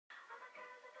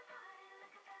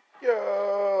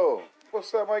Yo,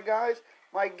 what's up, my guys?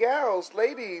 My gals,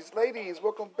 ladies,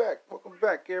 welcome back. Welcome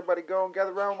back. Everybody go and gather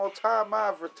around one more time.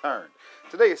 I've returned.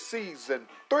 Today is season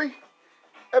 3,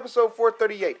 episode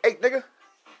 438. Hey, nigga,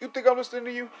 you think I'm listening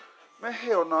to you? Man,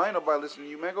 hell no, ain't nobody listening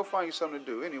to you, man. Go find you something to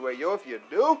do. Anyway, yo, if you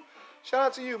do, shout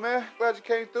out to you, man. Glad you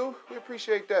came through. We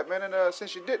appreciate that, man. And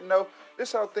since you didn't know, this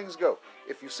is how things go.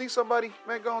 If you see somebody,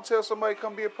 man, go and tell somebody,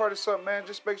 come be a part of something, man.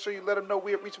 Just make sure you let them know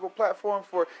we're a reachable platform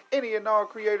for any and all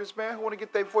creators, man, who want to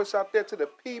get their voice out there to the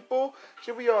people.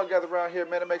 Should we all gather around here,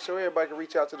 man, to make sure everybody can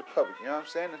reach out to the public, you know what I'm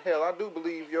saying? And hell, I do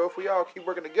believe, yo, if we all keep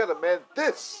working together, man,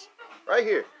 this, right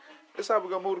here, this is how we're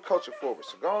going to move the culture forward.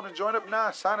 So go on and join up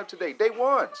now. Sign up today. Day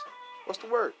ones. What's the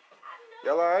word?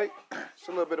 Y'all alright? It's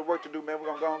a little bit of work to do, man. We're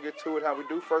going to go and get to it how we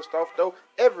do. First off, though,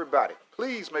 everybody,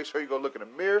 please make sure you go look in the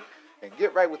mirror and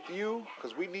get right with you,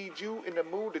 because we need you in the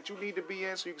mood that you need to be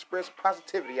in so you can express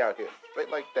positivity out here. Straight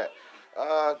like that.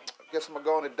 Guess I'm going to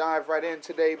go on and dive right in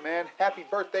today, man. Happy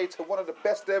birthday to one of the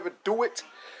best to ever do it,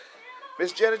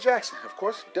 Miss Janet Jackson. Of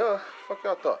course, duh. Fuck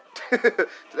y'all thought.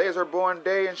 Today is her born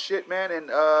day and shit, man. And,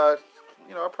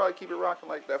 I'll probably keep it rocking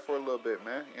like that for a little bit,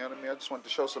 man. You know what I mean? I just wanted to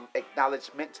show some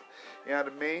acknowledgement. You know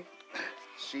what I mean?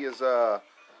 She is,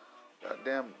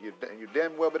 goddamn, you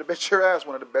damn well better bet your ass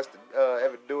one of the best to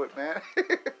ever do it, man.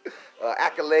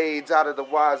 Accolades out of the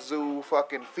wazoo,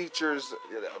 fucking features,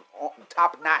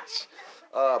 top-notch,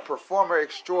 performer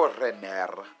extraordinaire.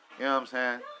 You know what I'm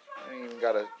saying? We ain't even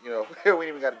gotta, we ain't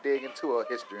even gotta dig into her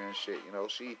history and shit.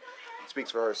 She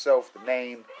speaks for herself. The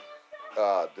name,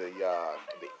 the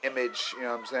image, you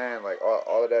know what I'm saying? Like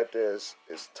all of that there is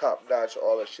top notch.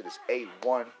 All that shit is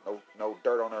A1. No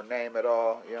dirt on her name at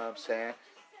all. You know what I'm saying?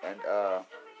 And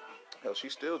hell,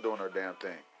 she's still doing her damn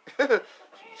thing.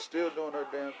 She's still doing her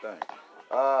damn thing.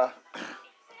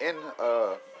 In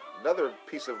another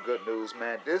piece of good news,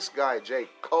 man, this guy J.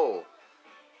 Cole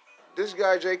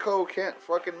can't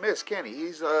fucking miss, can he?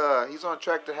 He's on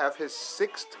track to have his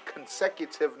 6th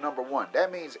consecutive number one.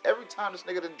 That means every time this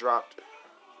nigga done dropped,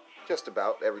 just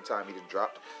about every time he done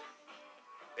dropped,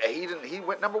 he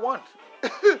went number one.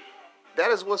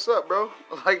 That is what's up, bro.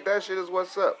 Like, that shit is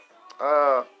what's up.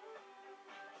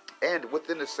 And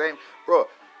within the same, bro,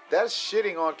 that's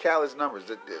shitting on Khaled's numbers.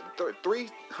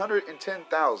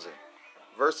 310,000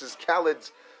 versus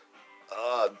Khaled's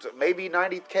maybe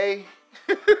 90K.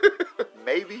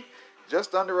 Maybe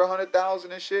just under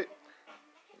 100,000 and shit.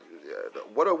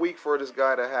 What a week for this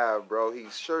guy to have, bro. He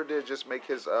sure did just make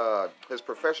his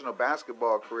professional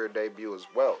basketball career debut as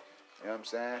well. You know what I'm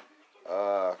saying?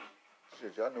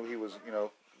 Shit, y'all knew he was,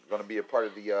 going to be a part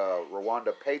of the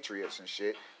Rwanda Patriots and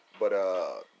shit. But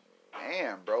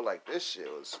man, bro, like, this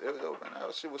shit was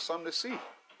something to see.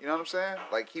 You know what I'm saying?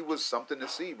 Like, he was something to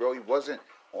see, bro. He wasn't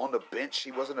on the bench.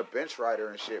 He wasn't a bench rider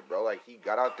and shit, bro. Like, he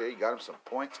got out there, he got him some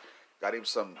points, got him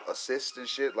some assists and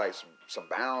shit, like some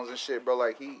bounds and shit, bro.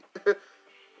 Like, he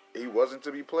wasn't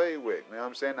to be played with. You know what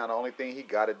I'm saying? Now, the only thing he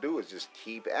got to do is just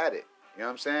keep at it. You know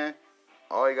what I'm saying?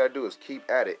 All you got to do is keep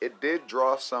at it. It did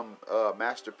draw some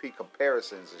Master P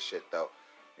comparisons and shit, though.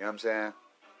 You know what I'm saying?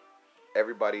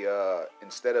 Everybody,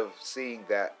 instead of seeing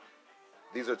that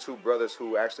these are two brothers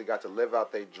who actually got to live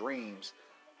out their dreams,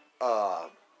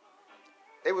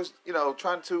 they was,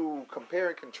 trying to compare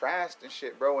and contrast and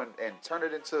shit, bro, and turn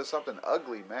it into something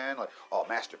ugly, man. Like, oh,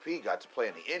 Master P got to play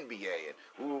in the NBA,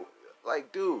 and, ooh,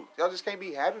 like, dude, y'all just can't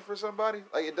be happy for somebody?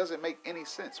 Like, it doesn't make any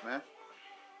sense, man.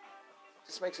 It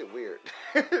just makes it weird.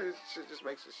 It just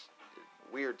makes it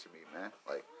weird to me, man.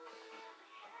 Like,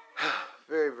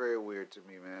 very, very weird to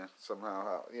me, man. Somehow,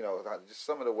 how, just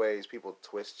some of the ways people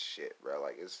twist shit, bro.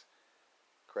 Like, it's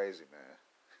crazy,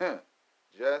 man.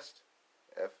 Just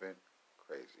effing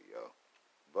crazy, yo.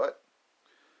 But,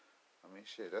 I mean,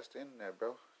 shit, that's the internet,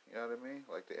 bro. You know what I mean?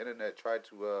 Like, the internet tried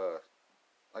to,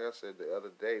 like I said the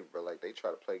other day, bro, like, they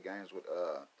try to play games with,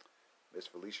 Miss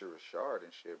Felicia Rashard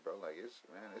and shit, bro. Like, it's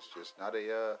just not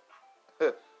a,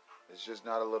 it's just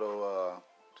not a little,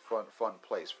 fun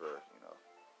place for,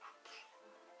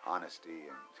 honesty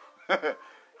and,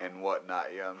 and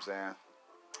whatnot, you know what I'm saying?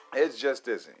 It just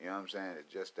isn't, you know what I'm saying? It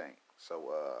just ain't.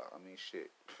 So, I mean,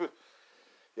 shit.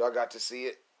 Y'all got to see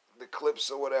it, the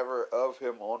clips or whatever of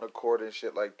him on the court and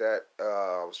shit like that.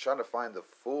 I was trying to find the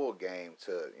full game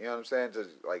to, you know what I'm saying, to,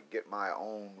 like, get my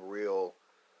own real,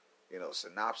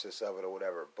 synopsis of it or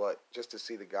whatever. But just to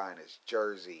see the guy in his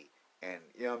jersey and,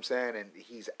 you know what I'm saying, and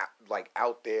he's, like,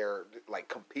 out there, like,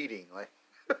 competing. Like,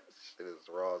 shit is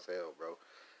raw as hell, bro.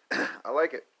 I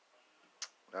like it.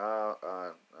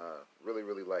 Really,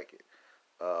 really like it.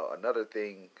 Another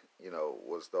thing,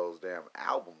 was those damn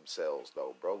album sales,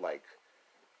 though, bro. Like,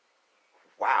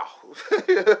 wow.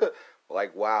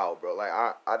 Like wow, bro. Like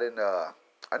I didn't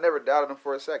I never doubted him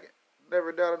for a second.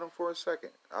 Never doubted him for a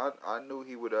second. I knew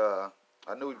he would I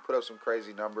knew he'd put up some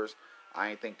crazy numbers. I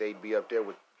didn't think they'd be up there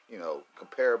with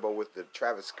comparable with the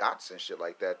Travis Scotts and shit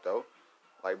like that though.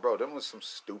 Like bro, them was some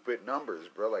stupid numbers,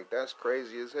 bro. Like that's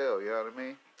crazy as hell. You know what I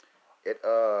mean?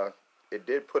 It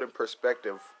did put in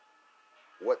perspective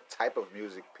what type of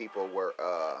music people were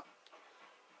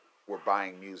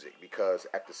buying music because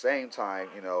at the same time,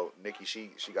 Nicki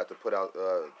she got to put out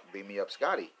 "Beam Me Up,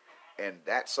 Scotty," and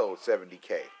that sold 70K.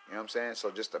 You know what I'm saying?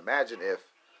 So just imagine if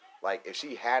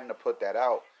she hadn't have put that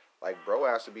out, like bro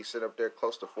has to be sitting up there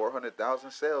close to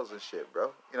 400,000 sales and shit,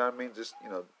 bro. You know what I mean? Just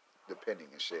depending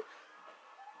and shit.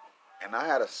 And I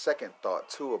had a second thought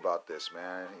too about this,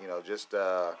 man.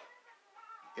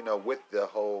 With the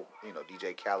whole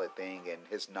DJ Khaled thing and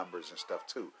his numbers and stuff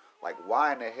too. Like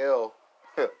why in the hell?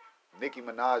 Nicki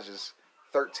Minaj's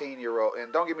 13-year-old,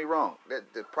 and don't get me wrong,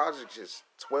 the project is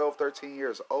 12, 13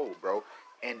 years old, bro,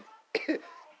 and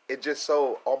it just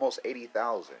sold almost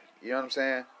 80,000. You know what I'm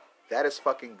saying? That is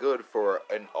fucking good for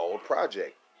an old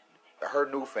project. Her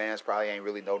new fans probably ain't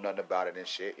really know nothing about it and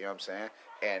shit, you know what I'm saying?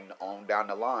 And on down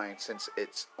the line, since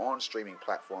it's on streaming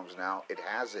platforms now, it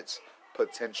has its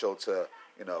potential to,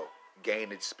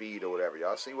 gain its speed or whatever.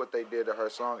 Y'all see what they did to her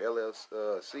song,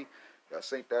 LLC? Y'all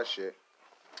seen that shit?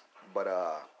 But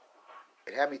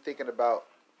it had me thinking about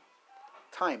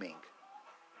timing.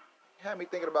 It had me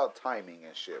thinking about timing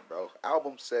and shit, bro.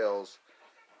 Album sales,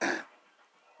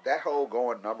 that whole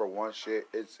going number one shit.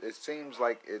 It seems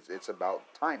like it's about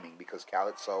timing because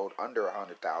Khaled sold under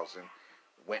 100,000,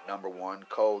 went number one.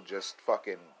 Cole just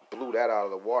fucking blew that out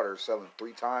of the water, selling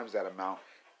 3 times that amount,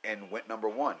 and went number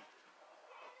one.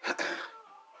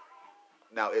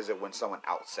 Now, is it when someone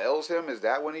outsells him? Is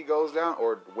that when he goes down?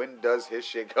 Or when does his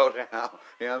shit go down?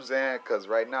 You know what I'm saying? Because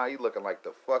right now, he's looking like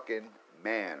the fucking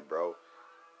man, bro.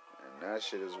 And that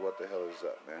shit is what the hell is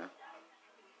up, man.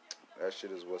 That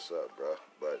shit is what's up, bro.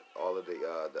 But all of the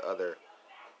other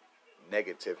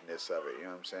negativeness of it, you know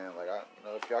what I'm saying? Like,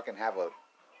 if y'all can have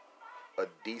a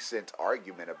decent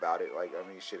argument about it, like, I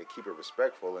mean, shit, keep it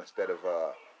respectful instead of,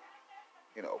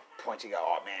 pointing out,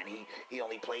 oh man, he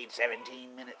only played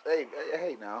 17 minutes. Hey,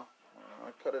 now,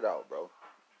 cut it out, bro.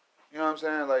 You know what I'm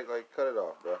saying? Like cut it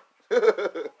off, bro.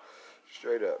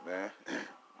 Straight up, man.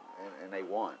 And they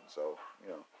won, so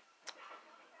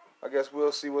I guess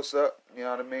we'll see what's up. You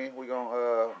know what I mean? We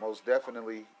gonna most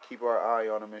definitely keep our eye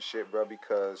on him and shit, bro,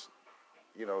 because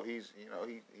he's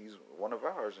he's one of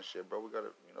ours and shit, bro. We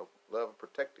gotta love and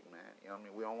protect him, man. You know what I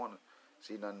mean? We don't want to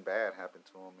see nothing bad happen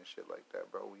to him and shit like that,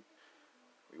 bro.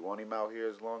 We want him out here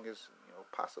as long as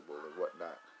possible and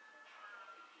whatnot.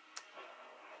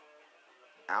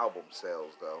 Album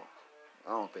sales though,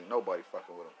 I don't think nobody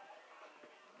fucking with him.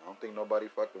 I don't think nobody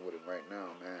fucking with him right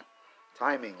now, man.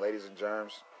 Timing, ladies and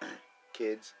germs,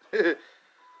 kids.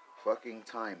 Fucking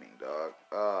timing, dog.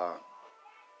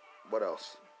 What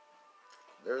else?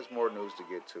 There's more news to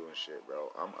get to and shit,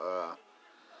 bro.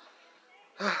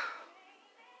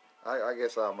 I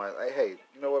guess I might. Hey,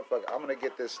 you know what? Fuck, I'm gonna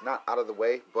get this not out of the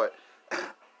way, but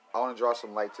I want to draw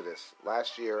some light to this.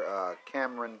 Last year,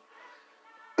 Cameron,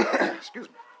 excuse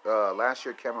me. Last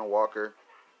year, Cameron Walker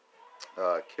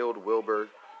killed Wilbur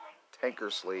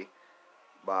Tankersley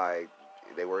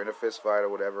they were in a fist fight or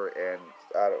whatever, and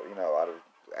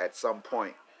at some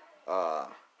point,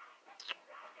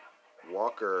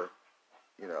 Walker,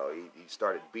 he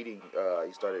started beating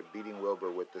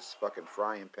Wilbur with this fucking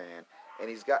frying pan, and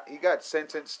he got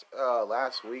sentenced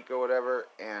last week or whatever,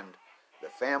 and the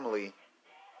family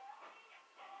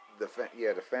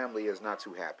is not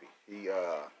too happy.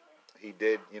 He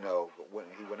did, when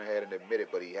he went ahead and admitted,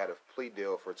 but he had a plea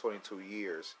deal for 22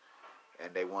 years,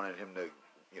 and they wanted him to,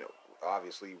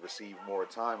 obviously receive more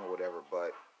time or whatever.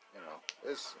 But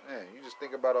you just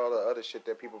think about all the other shit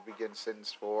that people be getting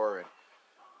sentenced for and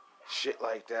shit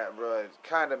like that, bro. It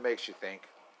kind of makes you think.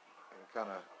 It kind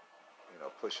of,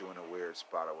 push you in a weird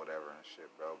spot or whatever and shit,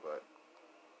 bro. But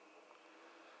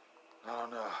I don't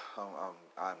know.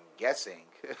 I'm guessing.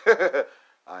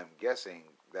 I'm guessing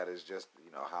that is just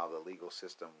how the legal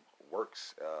system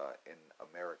works in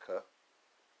America.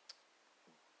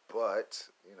 But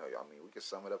we could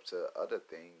sum it up to other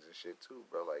things and shit too,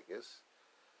 bro. Like it's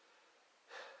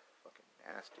fucking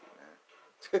nasty, man.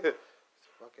 It's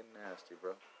fucking nasty,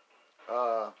 bro.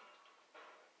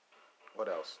 What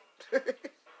else?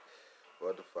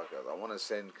 What the fuck else? I want to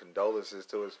send condolences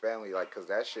to his family, like, cause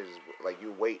that shit is like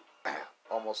you wait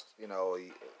almost,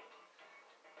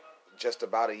 just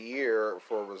about a year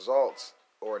for results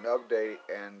or an update,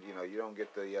 and you don't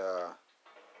get the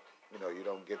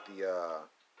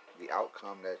the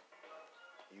outcome that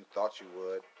you thought you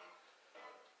would.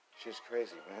 Shit's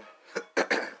crazy, man.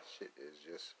 Shit is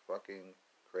just fucking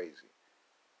crazy.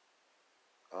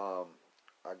 Um,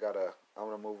 I'm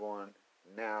gonna move on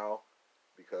now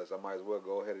because I might as well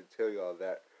go ahead and tell y'all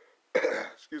that.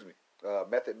 Excuse me.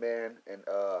 Method Man and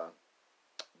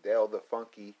Dale the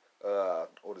Funky.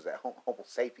 What is that? Homo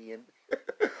sapien.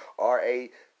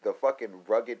 R.A. the fucking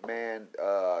rugged man.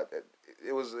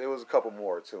 It was a couple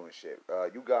more too and shit.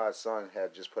 You God's Son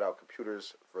had just put out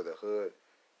Computers for the Hood.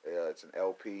 It's an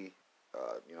LP.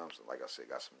 You know what I'm saying? Like I said,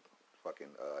 got some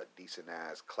fucking decent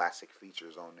ass classic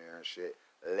features on there and shit.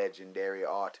 Legendary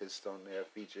artists on there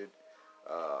featured.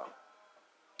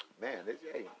 Man,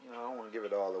 hey, you know, I don't want to give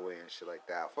it all away and shit like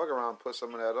that. Fuck around, put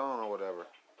some of that on or whatever.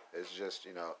 It's just,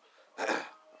 you know,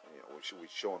 we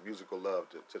showing musical love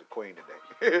to the queen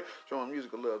today. Showing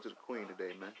musical love to the queen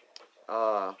today, man.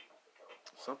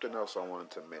 Something else I wanted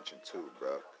to mention too,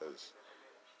 bro, because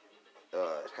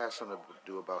it has something to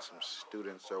do about some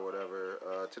students or whatever.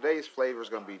 Today's flavor is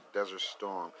gonna be Desert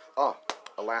Storm. Oh,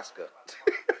 Alaska.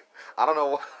 I don't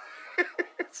know why.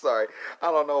 Sorry,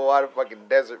 I don't know why the fucking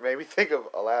desert made me think of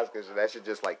Alaska. So that should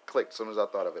just like click as soon as I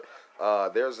thought of it.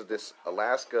 There's this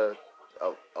Alaska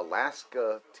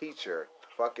teacher,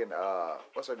 fucking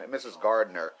what's her name, Mrs.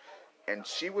 Gardner, and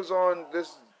she was on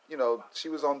this. You know, she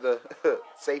was on the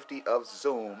safety of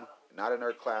Zoom, not in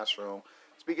her classroom,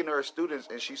 speaking to her students,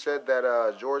 and she said that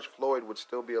George Floyd would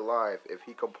still be alive if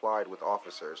he complied with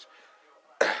officers.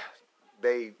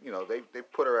 They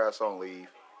put her ass on leave.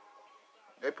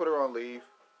 They put her on leave,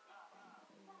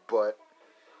 but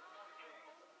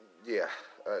yeah,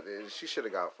 she should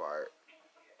have got fired.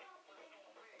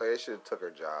 They should have took her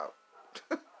job.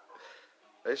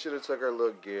 They should have took her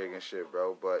little gig and shit,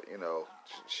 bro. But you know,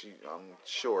 I'm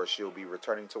sure she'll be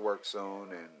returning to work soon,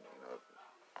 and you know,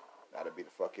 that'll be the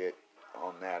fuck it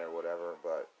on that or whatever.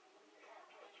 But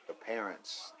the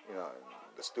parents, you know,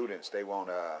 the students, they will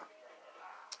not,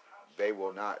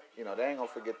 you know, they ain't gonna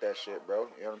forget that shit, bro.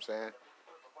 You know what I'm saying?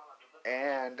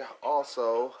 And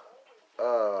also,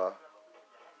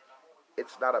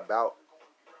 it's not about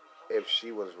if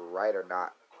she was right or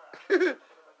not.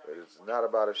 It's not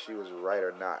about if she was right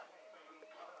or not.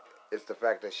 It's the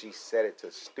fact that she said it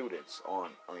to students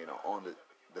on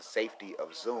the safety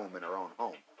of Zoom in her own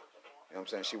home. You know what I'm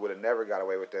saying? She would have never got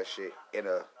away with that shit in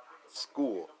a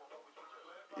school.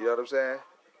 You know what I'm saying?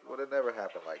 Would have never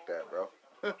happened like that, bro.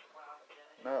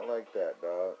 Not like that,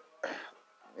 dog.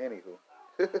 Anywho.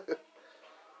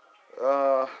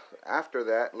 After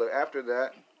that,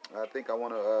 I think I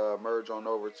want to merge on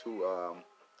over to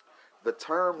the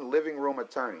term living room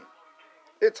attorney.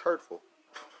 It's hurtful.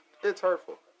 It's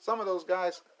hurtful. Some of those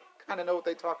guys kind of know what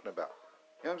they're talking about.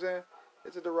 You know what I'm saying?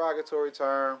 It's a derogatory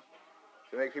term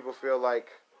to make people feel like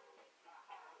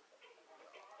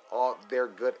all they're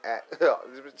good at.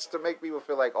 It's to make people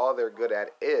feel like all they're good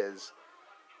at is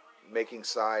making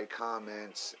side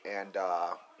comments and,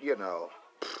 you know,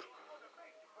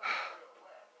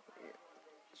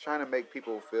 trying to make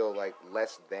people feel like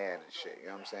less than and shit. You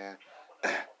know what I'm saying?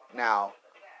 Now,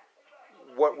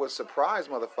 what would surprise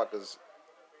motherfuckers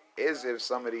is if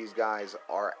some of these guys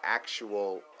are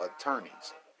actual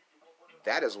attorneys.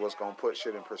 That is what's gonna put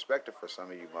shit in perspective for some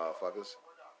of you motherfuckers.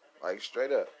 Like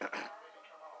straight up,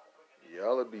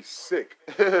 y'all would be sick.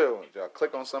 Y'all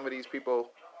click on some of these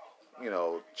people, you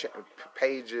know,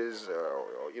 pages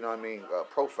or you know what I mean,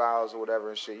 profiles or whatever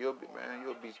and shit. You'll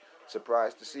be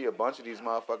surprised to see a bunch of these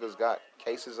motherfuckers got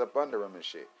cases up under them and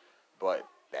shit. But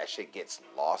that shit gets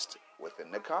lost within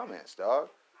the comments, dog.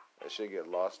 That shit get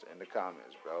lost in the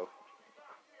comments, bro.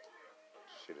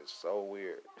 Shit is so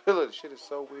weird. Shit is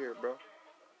so weird, bro.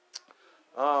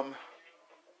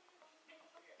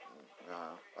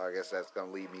 I guess that's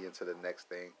gonna lead me into the next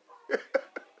thing.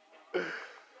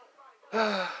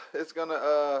 It's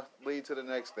gonna lead to the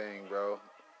next thing, bro.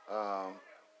 That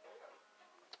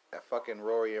fucking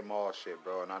Rory and Mal shit,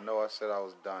 bro. And I know I said I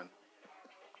was done.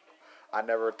 I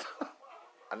never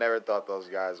thought those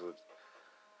guys would.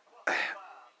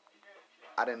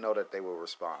 I didn't know that they would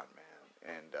respond,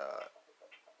 man. And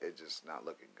it's just not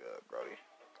looking good, Brody.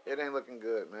 It ain't looking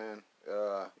good, man.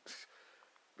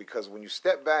 Because when you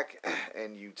step back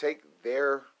and you take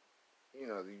their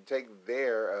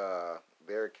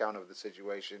account of the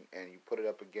situation and you put it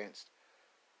up against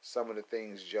some of the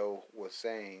things Joe was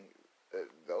saying,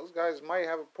 those guys might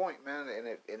have a point, man.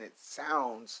 And it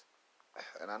sounds,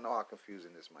 and I know how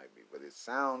confusing this might be, but it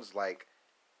sounds like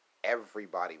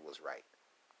everybody was right.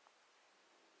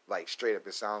 Like straight up,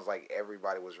 it sounds like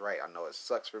everybody was right. I know it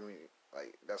sucks for me.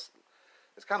 Like it's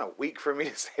kind of weak for me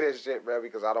to say this shit, bro,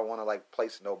 because I don't want to like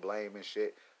place no blame and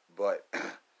shit. But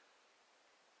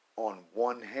on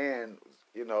one hand,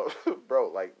 bro,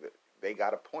 like they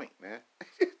got a point, man.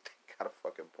 They got a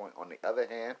fucking point. On the other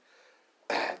hand,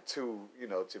 to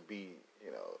be,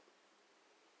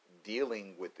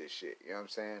 dealing with this shit. You know what I'm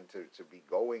saying? To be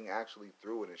going actually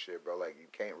through it and shit, bro. Like you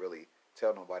can't really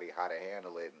tell nobody how to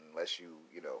handle it unless you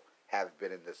have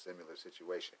been in this similar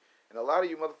situation. And a lot of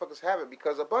you motherfuckers haven't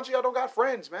because a bunch of y'all don't got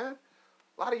friends, man.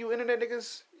 A lot of you internet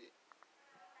niggas,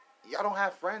 y'all don't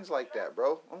have friends like that,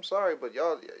 bro. I'm sorry, but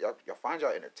y'all find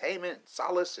y'all entertainment,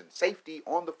 solace, and safety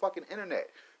on the fucking internet.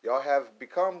 Y'all have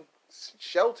become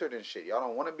sheltered and shit. Y'all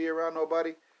don't want to be around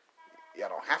nobody. Y'all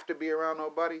don't have to be around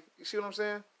nobody. You see what I'm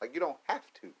saying? Like, you don't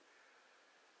have to.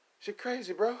 Shit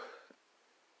crazy, bro.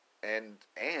 And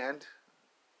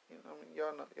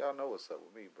y'all know what's up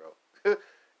with me, bro.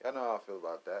 Y'all know how I feel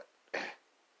about that. A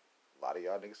lot of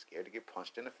y'all niggas scared to get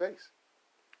punched in the face.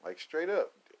 Like, straight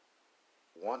up.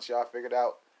 Once y'all figured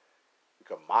out you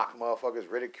can mock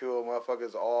motherfuckers, ridicule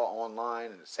motherfuckers all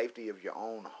online in the safety of your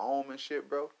own home and shit,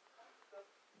 bro.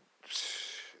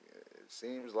 It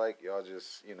seems like y'all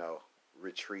just,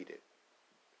 retreated.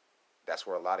 That's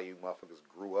where a lot of you motherfuckers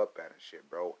grew up at and shit,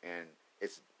 bro. And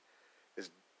it's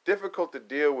difficult to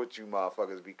deal with you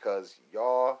motherfuckers because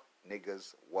y'all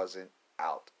niggas wasn't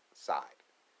outside.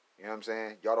 You know what I'm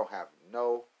saying? Y'all don't have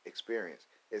no experience.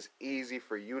 It's easy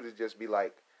for you to just be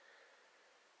like,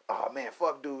 oh man,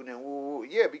 fuck dude, and woo.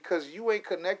 Yeah, because you ain't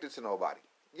connected to nobody.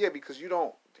 Yeah, because you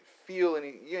don't feel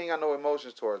you ain't got no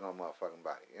emotions towards no motherfucking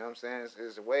body. You know what I'm saying?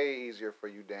 It's way easier for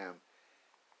you damn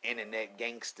internet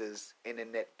gangsters,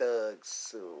 internet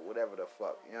thugs, whatever the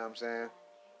fuck. You know what I'm saying?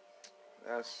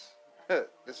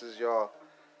 This is y'all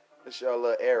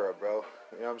little era, bro.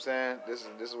 You know what I'm saying? This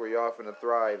is where y'all finna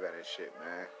thrive at and shit,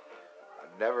 man.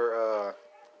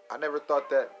 I never thought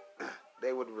that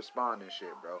they would respond and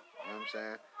shit, bro. You know what I'm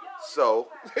saying? So,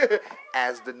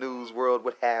 as the news world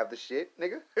would have the shit,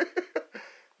 nigga.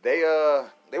 They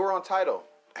were on Tidal.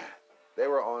 They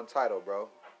were on Tidal, bro.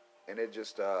 And it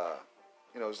just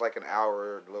it was like an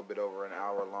hour, a little bit over an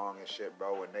hour long and shit,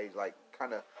 bro. And they like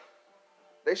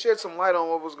they shed some light on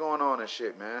what was going on and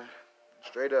shit, man.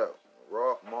 Straight up.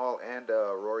 Mal and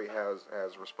Rory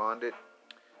has responded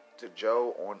to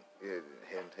Joe on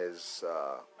his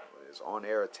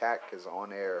on-air attack, his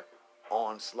on-air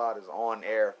onslaught, his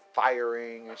on-air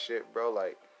firing and shit, bro.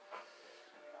 Like,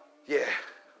 yeah,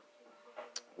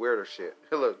 weirder shit.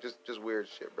 Look, just weird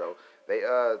shit, bro. They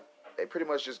pretty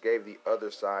much just gave the other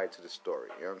side to the story.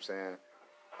 You know what I'm saying?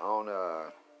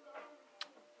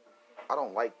 I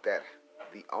don't like that.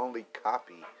 The only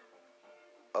copy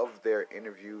of their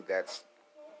interview that's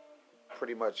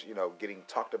pretty much, getting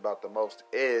talked about the most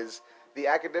is the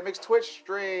Academics Twitch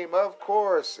stream, of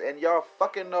course. And y'all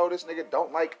fucking know this nigga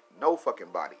don't like no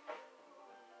fucking body.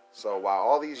 So while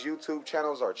all these YouTube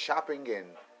channels are chopping and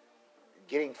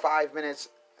getting 5 minutes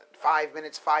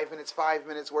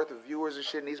worth of viewers and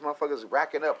shit, and these motherfuckers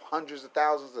racking up hundreds of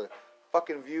thousands of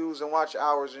fucking views and watch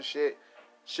hours and shit,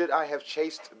 should I have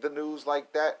chased the news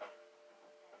like that?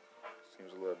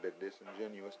 Seems a little bit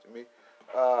disingenuous to me.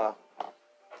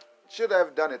 Should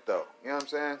have done it though. You know what I'm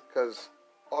saying? Because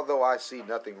although I see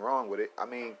nothing wrong with it, I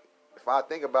mean, if I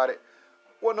think about it,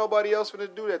 what nobody else finna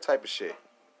do that type of shit?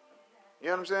 You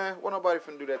know what I'm saying? What nobody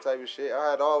finna do that type of shit?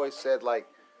 I had always said, like,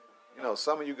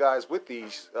 some of you guys with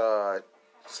these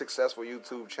successful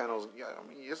YouTube channels, I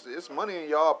mean, it's money in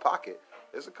y'all pocket.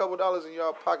 There's a couple dollars in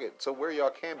y'all pocket to where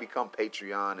y'all can become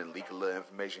Patreon and leak a little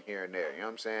information here and there. You know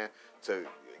what I'm saying? To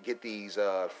get these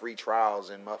free trials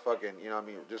and motherfucking,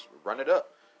 just run it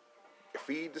up.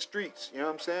 Feed the streets, you know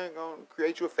what I'm saying? Gonna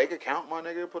create you a fake account, my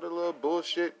nigga. Put a little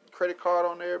bullshit credit card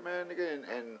on there, man, nigga.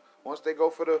 And once they go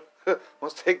for that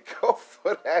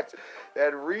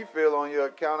refill on your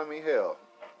account, I mean, hell,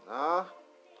 nah,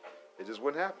 it just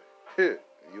wouldn't happen.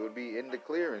 You would be in the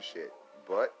clear and shit.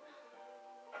 But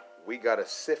we gotta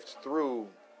sift through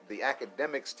the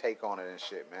academics' take on it and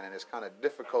shit, man. And it's kind of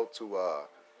difficult to,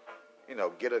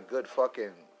 get a good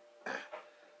fucking,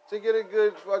 to get a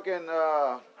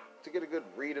good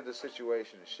read of the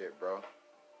situation and shit, bro.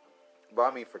 But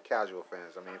I mean, for casual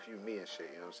fans, I mean, if you me and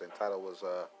shit, you know what I'm saying?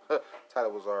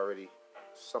 Title was already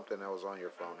something that was on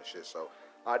your phone and shit. So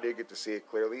I did get to see it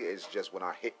clearly. It's just when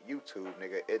I hit YouTube,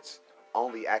 nigga, it's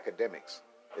only academics.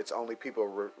 It's only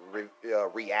people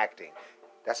reacting.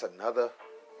 That's another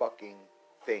fucking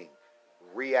thing.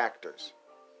 Reactors.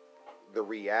 The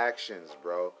reactions,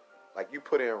 bro. Like you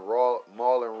put in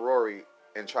Mal and Rory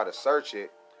and try to search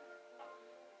it,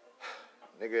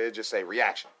 nigga, it just say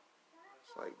reaction.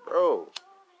 It's like, bro.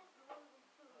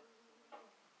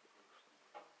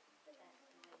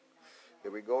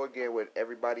 Here we go again with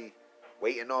everybody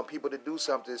waiting on people to do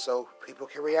something so people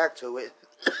can react to it.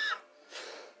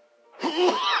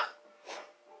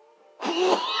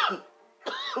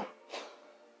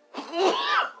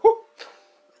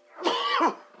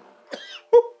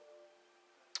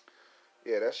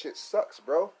 Yeah, that shit sucks,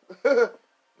 bro.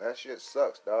 That shit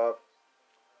sucks, dog.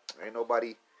 Ain't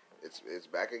nobody. It's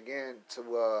back again to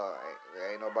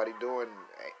ain't nobody doing.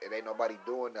 It ain't nobody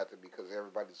doing nothing because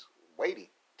everybody's waiting.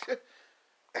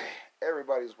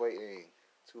 Everybody's waiting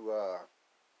to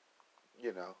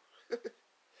you know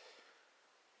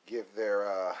give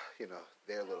their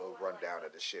their little rundown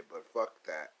of the shit. But fuck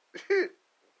that.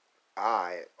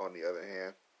 I, on the other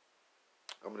hand,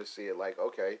 I'm gonna see it like,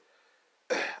 okay,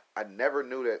 I never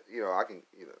knew that, I can,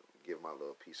 give my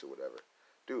little piece or whatever.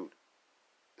 Dude,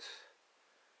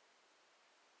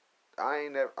 I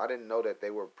didn't know that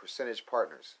they were percentage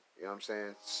partners. You know what I'm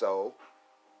saying? So,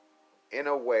 in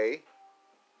a way,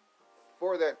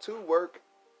 for that to work,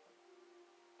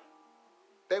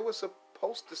 they were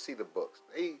supposed to see the books.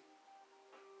 They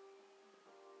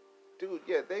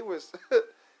was.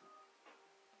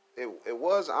 It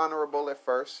was honorable at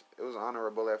first. It was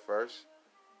honorable at first,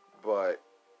 but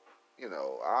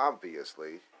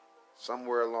obviously,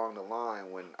 somewhere along the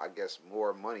line, when I guess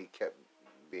more money kept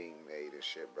being made and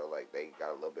shit, bro, like they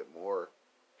got a little bit more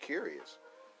curious.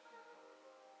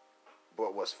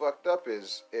 But what's fucked up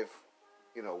is if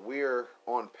we're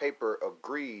on paper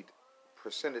agreed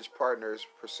percentage partners,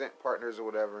 percent partners or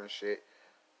whatever and shit,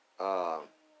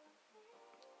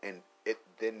 and it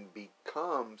then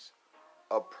becomes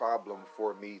a problem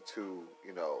for me to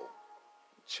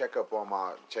check up on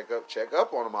my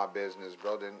business,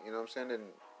 bro. Then you know what I'm saying.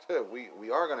 Then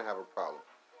we are gonna have a problem.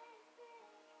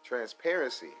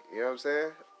 Transparency, you know what I'm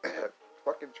saying?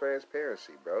 Fucking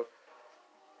transparency, bro.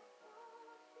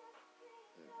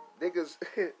 Niggas,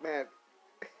 man,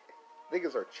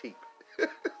 niggas are cheap.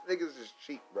 Niggas is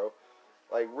cheap, bro.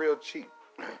 Like real cheap.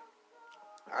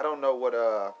 I don't know what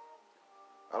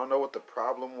the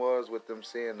problem was with them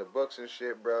seeing the books and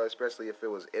shit, bro. Especially if it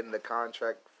was in the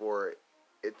contract for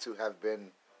it to have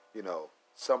been,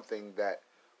 something that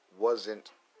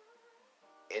wasn't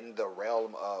in the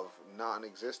realm of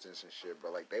non-existence and shit,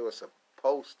 bro. Like they were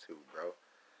supposed to, bro.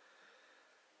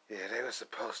 Yeah, they were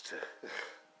supposed to.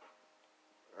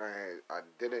 I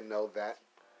didn't know that.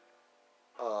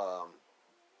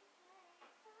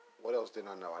 What else didn't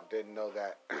I know? I didn't know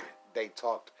that they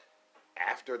talked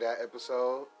after that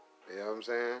episode. You know what I'm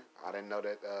saying? I didn't know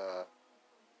that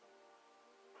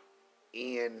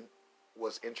Ian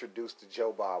was introduced to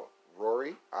Joe by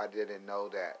Rory. I didn't know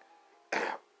that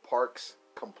Parks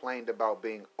complained about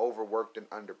being overworked and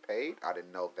underpaid. I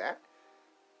didn't know that.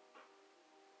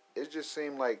 It just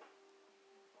seemed like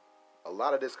a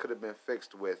lot of this could have been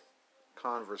fixed with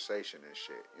conversation and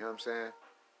shit. You know what I'm saying?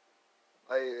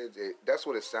 Like that's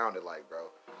what it sounded like, bro.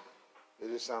 It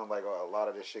just sounded like a lot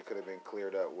of this shit could have been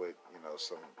cleared up with,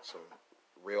 some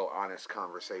real honest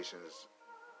conversations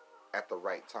at the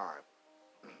right time.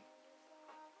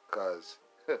 Cause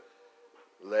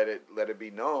let it be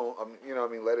known.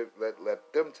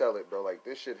 Let them tell it, bro. Like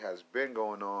this shit has been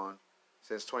going on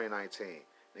since 2019.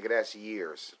 Nigga, that's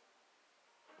years.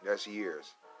 That's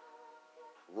years.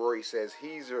 Rory says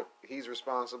he's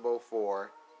responsible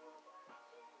for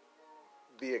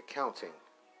the accounting,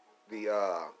 the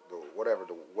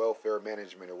welfare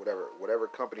management or whatever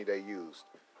company they used.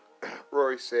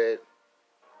 Rory said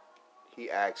he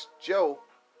asked Joe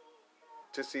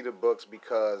to see the books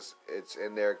because it's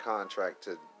in their contract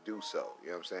to do so. You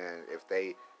know what I'm saying? If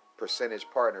they percentage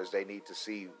partners, they need to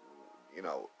see,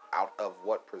 out of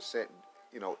what percent,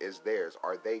 is theirs.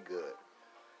 Are they good?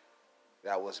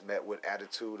 That was met with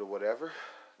attitude or whatever.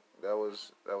 That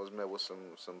was met with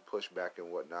some pushback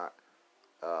and whatnot.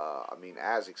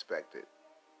 As expected.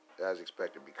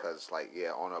 Because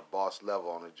on a boss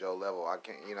level, on a Joe level, I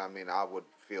can't, I would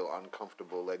feel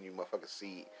uncomfortable letting you motherfuckers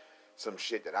see some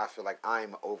shit that I feel like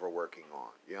I'm overworking on.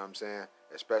 You know what I'm saying?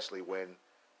 Especially when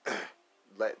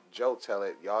let Joe tell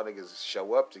it, y'all niggas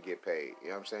show up to get paid. You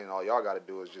know what I'm saying? All y'all gotta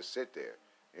do is just sit there.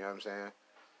 You know what I'm saying?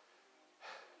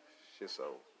 Shit's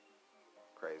so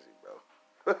crazy,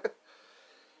 bro.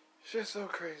 Shit's so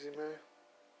crazy, man.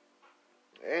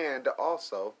 And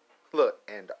also,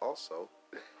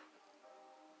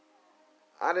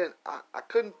 I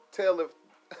couldn't tell if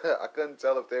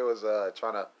they was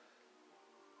trying to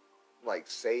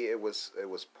say it was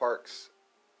Parks,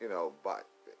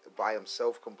 by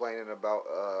himself complaining about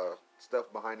stuff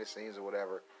behind the scenes or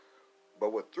whatever.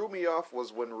 But what threw me off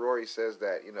was when Rory says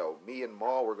that me and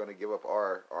Maul were going to give up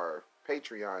our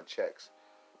Patreon checks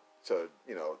to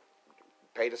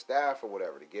pay the staff or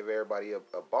whatever to give everybody a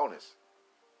bonus.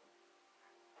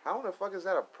 How the fuck is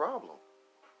that a problem?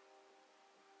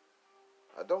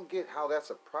 I don't get how that's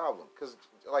a problem. Cause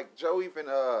like Joe even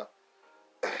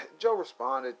Joe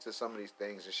responded to some of these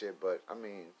things and shit, but I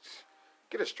mean,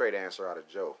 get a straight answer out of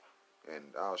Joe, and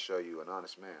I'll show you an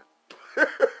honest man.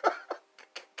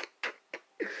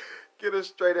 Get a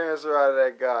straight answer out of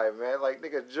that guy, man. Like,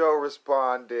 nigga, Joe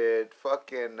responded.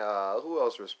 Fucking, who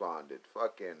else responded?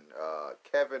 Fucking,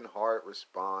 Kevin Hart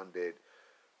responded.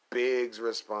 Biggs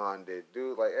responded.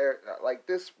 Dude, like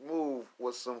this move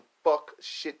was some fuck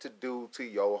shit to do to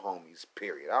your homies,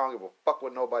 period. I don't give a fuck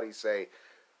what nobody say.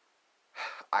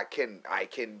 I can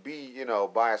be,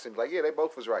 biased and be like, yeah, they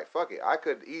both was right. Fuck it. I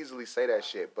could easily say that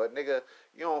shit. But, nigga,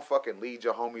 you don't fucking lead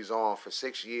your homies on for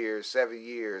 6 years, 7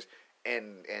 years,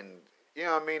 and you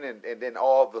know what I mean? And then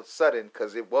all of a sudden,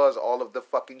 because it was all of the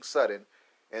fucking sudden,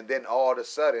 and then all of a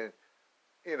sudden,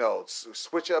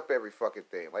 switch up every fucking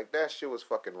thing. Like, that shit was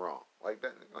fucking wrong. Like,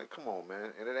 that, like, come on,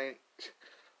 man. And it ain't,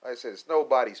 like I said, it's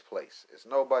nobody's place. It's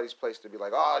nobody's place to be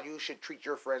like, oh, you should treat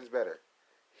your friends better.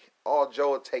 All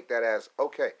Joe would take that as,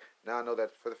 okay, now I know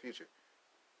that for the future.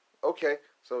 Okay,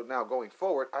 so now going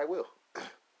forward, I will.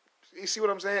 You see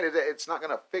what I'm saying? It's not going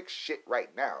to fix shit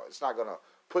right now. It's not going to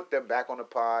put them back on the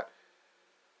pod.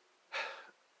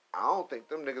 I don't think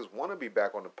them niggas want to be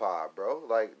back on the pod, bro.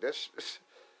 Like, this,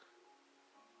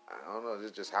 I don't know.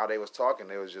 This is just how they was talking.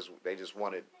 They just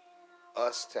wanted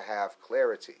us to have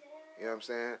clarity. You know what I'm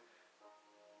saying?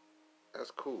 That's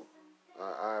cool.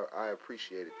 I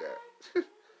appreciated that.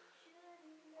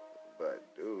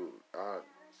 But, dude, I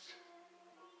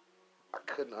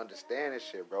couldn't understand this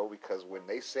shit, bro, because when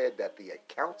they said that the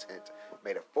accountant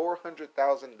made a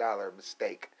 $400,000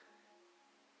 mistake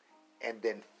and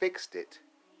then fixed it,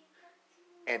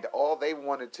 and all they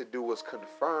wanted to do was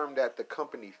confirm that the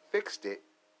company fixed it,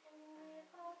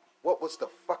 what was the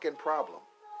fucking problem?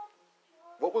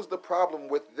 What was the problem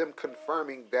with them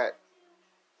confirming that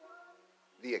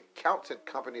the accountant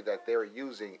company that they're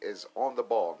using is on the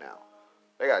ball now?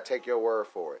 They gotta take your word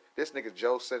for it. This nigga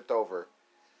Joe sent over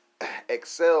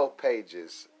Excel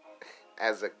pages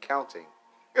as accounting.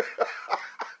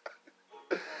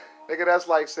 Nigga, that's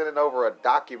like sending over a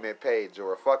document page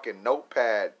or a fucking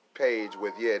notepad page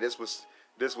with, yeah, this was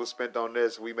spent on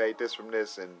this, we made this from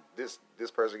this, and this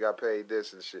person got paid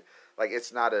this and shit. Like,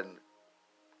 it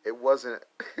wasn't,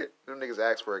 them niggas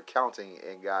asked for accounting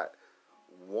and got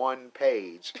one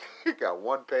page,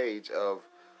 of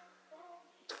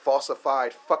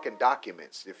falsified fucking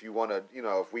documents. If you want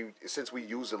to, since we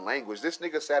using language, this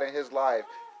nigga sat in his live,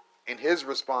 in his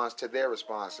response to their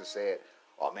response, and said,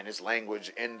 oh man, this language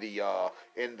in the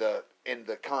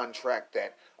contract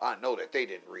that I know that they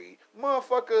didn't read.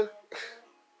 Motherfucker.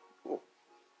 Come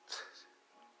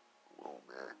on,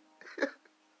 man.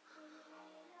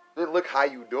 Then look how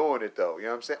you doing it, though. You know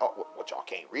what I'm saying? Oh, what y'all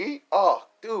can't read? Oh,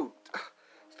 dude.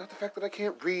 It's not the fact that I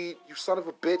can't read, you son of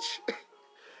a bitch.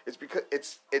 It's because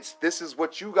this is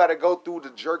what you gotta go through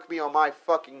to jerk me on my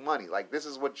fucking money. Like, this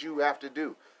is what you have to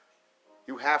do.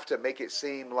 You have to make it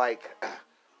seem like,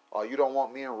 oh, you don't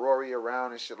want me and Rory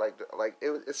around and shit like that. Like,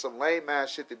 it's some lame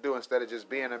ass shit to do instead of just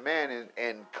being a man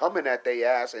and coming at they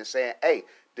ass and saying, hey,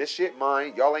 this shit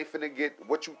mine. Y'all ain't finna get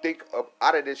what you think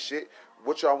out of this shit.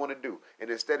 What y'all want to do? And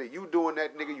instead of you doing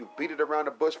that, nigga, you beat it around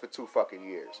the bush for 2 fucking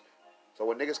years. So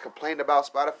when niggas complained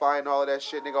about Spotify and all of that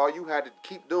shit, nigga, all you had to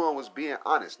keep doing was being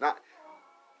honest, not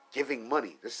giving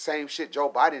money. The same shit Joe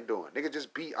Biden doing. Nigga,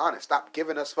 just be honest. Stop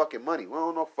giving us fucking money. We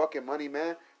don't know fucking money,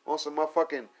 man. We want some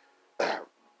motherfucking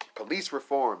police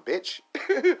reform, bitch.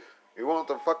 You want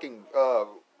the fucking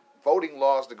voting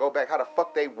laws to go back how the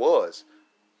fuck they was.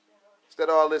 Instead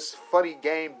of all this funny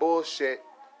game bullshit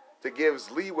that gives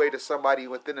leeway to somebody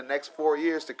within the next 4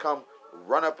 years to come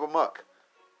run up amok.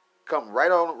 Come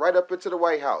right up into the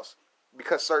White House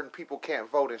because certain people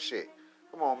can't vote and shit.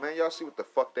 Come on, man. Y'all see what the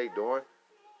fuck they doing?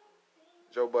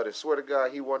 Joe Budden, swear to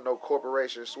God, he wasn't no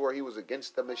corporation. Swore he was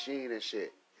against the machine and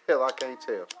shit. Hell, I can't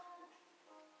tell.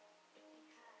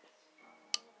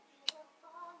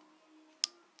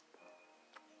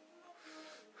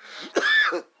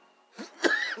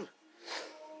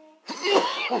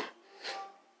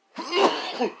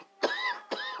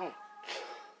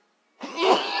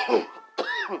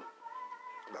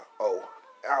 Oh,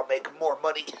 I'll make more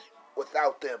money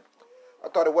without them. I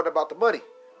thought it wasn't about the money.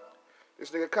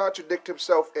 This nigga contradicted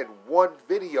himself in one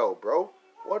video, bro.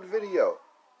 One video.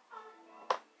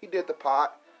 He did the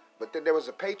pot, but then there was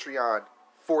a Patreon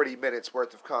 40 minutes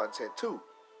worth of content too,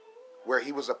 where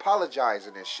he was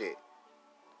apologizing and shit.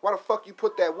 Why the fuck you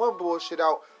put that one bullshit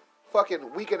out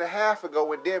fucking week and a half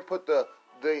ago and then put the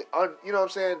you know what I'm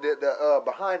saying, the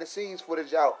behind the scenes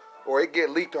footage out, or it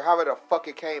get leaked or however the fuck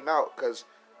it came out? Because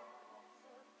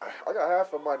I got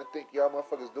half a mind to think y'all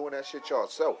motherfuckers doing that shit y'all.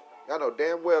 Y'all know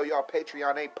damn well y'all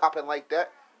Patreon ain't popping like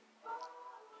that.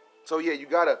 So yeah, you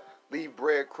gotta leave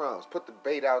breadcrumbs. Put the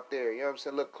bait out there. You know what I'm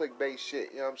saying? Look, clickbait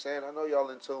shit. You know what I'm saying? I know y'all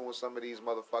in tune with some of these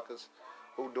motherfuckers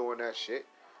who doing that shit.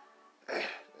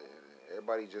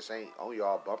 Everybody just ain't on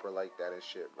y'all bumper like that and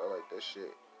shit, bro. Like this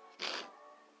shit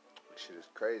is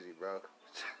crazy, bro.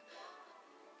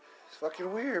 It's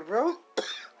fucking weird, bro.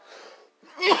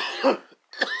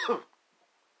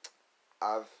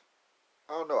 I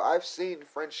don't know. I've seen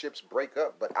friendships break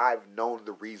up, but I've known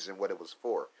the reason what it was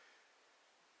for.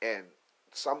 And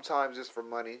sometimes it's for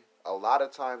money. A lot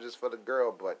of times it's for the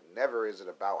girl, but never is it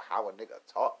about how a nigga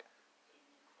talk.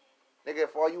 Nigga,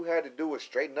 if all you had to do was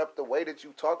straighten up the way that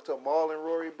you talk to Maul and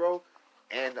Rory, bro,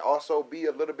 and also be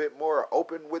a little bit more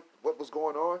open with what was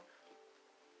going on,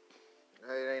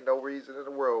 there ain't no reason in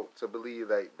the world to believe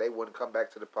that they wouldn't come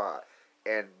back to the pod.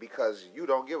 And because you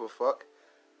don't give a fuck,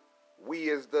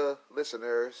 we as the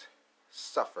listeners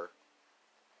suffer.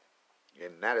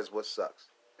 And that is what sucks.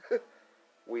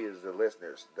 We as the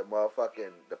listeners, the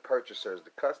purchasers, the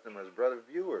customers, brother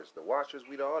viewers, the watchers,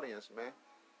 we the audience, man.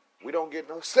 We don't get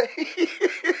no say.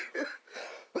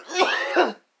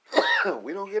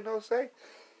 We don't get no say.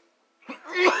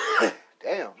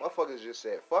 Damn, motherfuckers just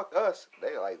said, fuck us.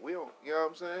 They like, we don't, you know what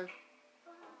I'm saying?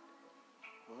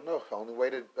 I don't know. The only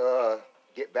way to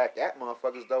get back at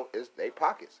motherfuckers, though, is they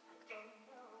pockets.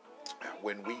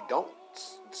 When we don't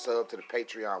sub to the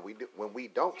Patreon, when we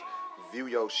don't view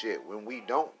your shit, when we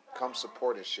don't come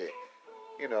supporting shit,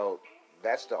 you know,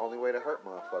 that's the only way to hurt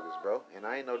motherfuckers, bro. And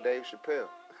I ain't no Dave Chappelle.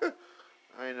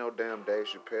 I ain't no damn Dave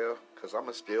Chappelle, because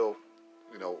I'ma still,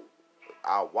 you know,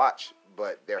 I'll watch,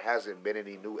 but there hasn't been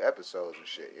any new episodes and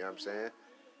shit, you know what I'm saying?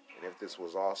 And if this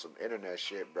was all some internet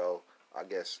shit, bro, I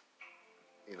guess,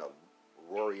 you know,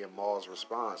 Rory and Maul's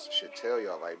response should tell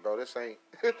y'all, like, bro, this ain't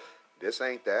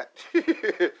that.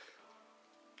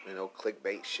 You know,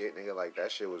 clickbait shit, nigga, like,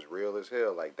 that shit was real as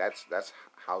hell. Like, that's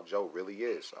how Joe really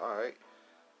is. All right.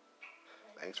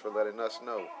 Thanks for letting us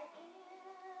know.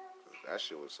 That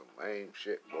shit was some lame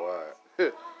shit, boy.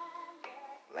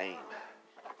 Lame.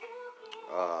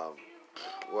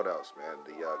 What else, man?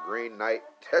 The Green Knight.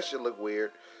 That shit look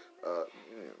weird. I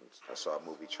saw a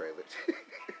movie trailer.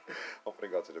 I'm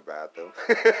gonna go to the bathroom.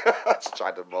 I just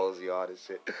tried to mosey on this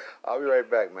shit. I'll be right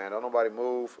back, man. Don't nobody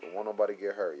move. Won't nobody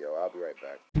get hurt, yo. I'll be right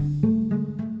back.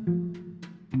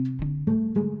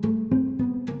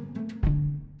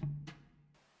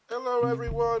 Hello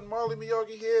everyone, Marley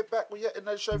Miyagi here, back with yet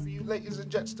another show for you ladies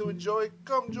and gents to enjoy.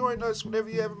 Come join us whenever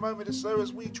you have a moment or so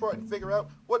as we try and figure out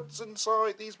what's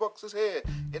inside these boxes here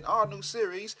in our new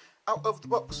series, Out of the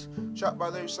Box, shot by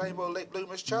those same old late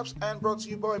bloomers chaps and brought to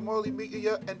you by Marley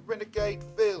Media and Renegade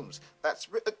Films. That's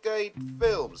Renegade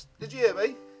Films. Did you hear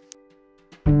me?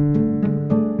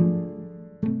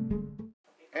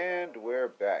 And we're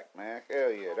back, man.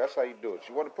 Hell yeah, that's how you do it.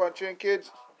 You want to punch in,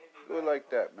 kids? Do it like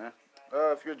that, man.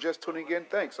 If you're just tuning in,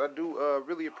 thanks. I do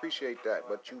really appreciate that.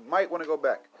 But you might want to go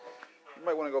back. You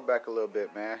might want to go back a little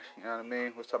bit, man. You know what I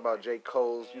mean? Let's talk about J.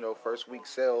 Cole's, you know, first week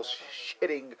sales,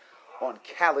 shitting on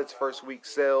Khaled's first week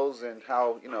sales, and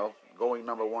how, you know, going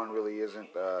number one really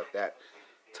isn't that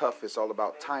tough. It's all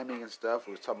about timing and stuff.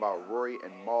 We was talking about Rory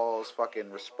and Maul's fucking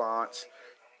response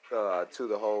to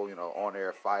the whole, you know,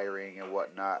 on-air firing and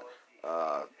whatnot.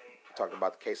 Talking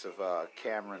about the case of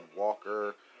Cameron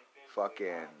Walker,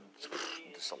 fucking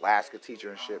this Alaska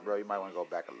teacher and shit, bro. You might want to go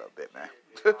back a little bit, man.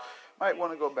 Might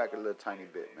want to go back a little tiny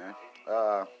bit, man.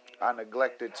 I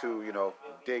neglected to, you know,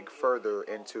 dig further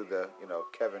into the, you know,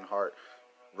 Kevin Hart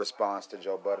response to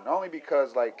Joe Budden, only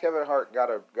because, like, Kevin Hart got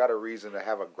a reason to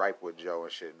have a gripe with Joe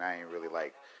and shit, and I ain't really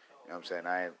like, you know what I'm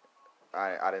saying?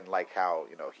 I didn't like how,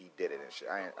 you know, he did it and shit.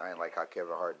 I ain't like how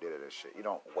Kevin Hart did it and shit. You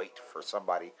don't wait for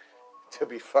somebody to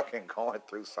be fucking going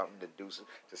through something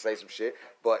to say some shit,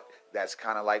 but that's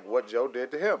kind of like what Joe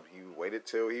did to him. He waited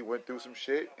till he went through some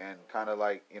shit and kind of,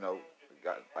 like, you know,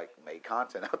 got, like, made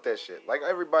content out that shit, like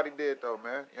everybody did though,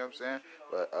 man. You know what I'm saying?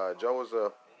 But Joe was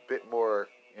a bit more,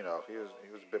 you know, he was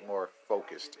a bit more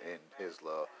focused in his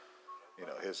little, you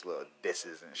know, his little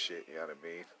disses and shit. You know what I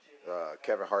mean?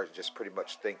 Kevin Hart just pretty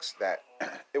much thinks that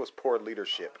it was poor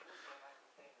leadership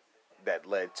that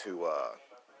led to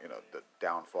you know, the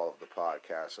downfall of the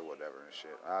podcast or whatever and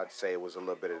shit. I'd say it was a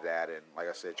little bit of that, and like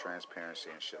I said, transparency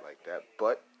and shit like that.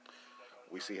 But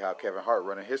we see how Kevin Hart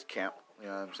running his camp. You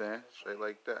know what I'm saying? Straight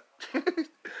like that.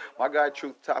 My guy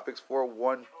Truth Topics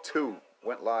 412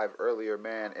 went live earlier,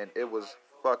 man, and it was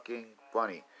fucking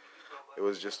funny. It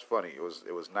was just funny. It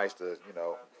was nice to, you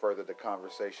know, further the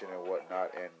conversation and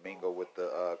whatnot and mingle with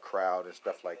the crowd and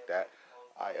stuff like that.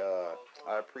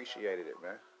 I appreciated it,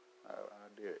 man.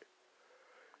 I did.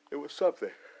 It was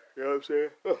something. You know what I'm saying?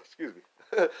 Oh, excuse me.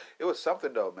 It was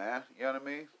something though, man. You know what I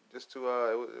mean? Just to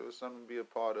it was something to be a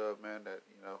part of, man. That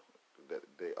that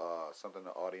they something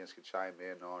the audience could chime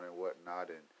in on and whatnot,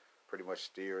 and pretty much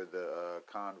steer the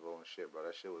convo and shit, bro.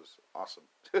 That shit was awesome.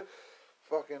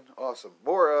 Fucking awesome.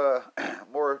 More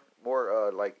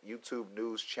more like YouTube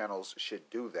news channels should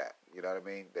do that. You know what I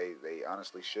mean? They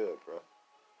honestly should, bro.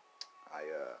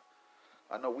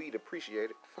 I know we'd appreciate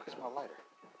it. Fuck is my lighter?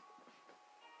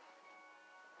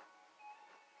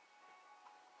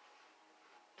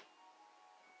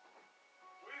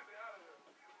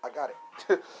 I got it.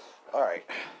 All right.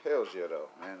 Hell's yeah, though,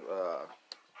 man.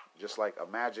 Just like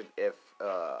imagine if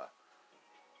the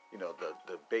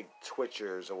big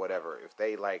Twitchers or whatever, if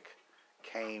they like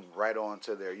came right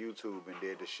onto their YouTube and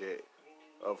did the shit.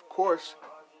 Of course,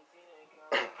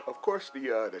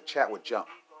 the chat would jump.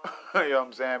 You know what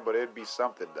I'm saying? But it'd be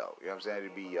something though. You know what I'm saying?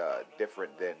 It'd be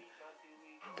different than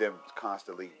them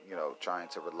constantly, trying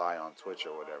to rely on Twitch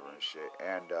or whatever and shit.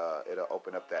 And it'll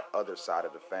open up that other side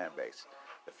of the fan base.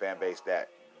 The fan base that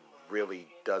really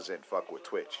doesn't fuck with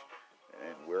Twitch.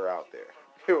 And we're out there.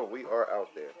 We are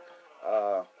out there.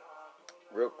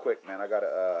 Real quick, man, I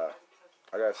gotta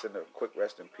send a quick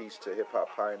rest in peace to hip hop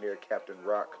pioneer Captain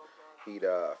Rock. He'd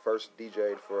first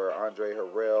DJ'd for Andre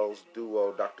Harrell's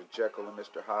duo Dr. Jekyll and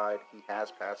Mr. Hyde. He has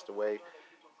passed away,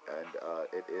 and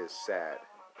it is sad.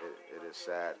 It is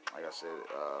sad. Like I said,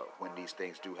 when these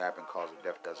things do happen, cause of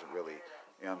death doesn't really,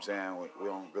 you know what I'm saying? We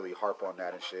don't really harp on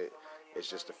that and shit. It's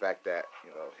just the fact that,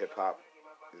 hip hop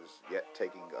is yet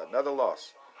taking another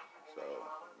loss. So,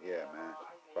 yeah, man.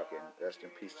 Fucking rest in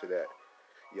peace to that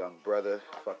young brother.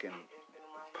 Fucking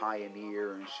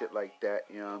pioneer and shit like that.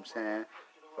 You know what I'm saying?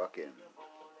 Fucking,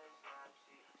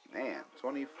 man.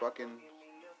 21, bro.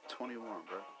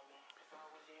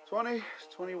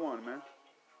 21, man.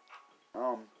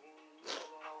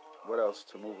 What else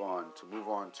to move on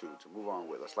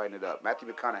with? Let's lighten it up. Matthew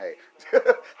McConaughey.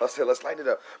 Let's lighten it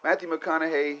up. Matthew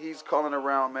McConaughey, he's calling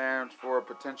around, man, for a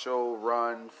potential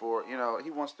run for, he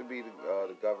wants to be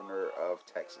the governor of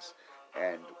Texas.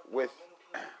 And with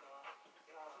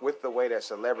the way that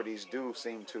celebrities do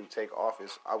seem to take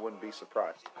office, I wouldn't be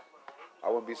surprised. I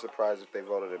wouldn't be surprised if they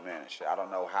voted him in and shit. I don't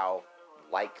know how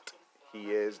liked he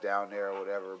is down there or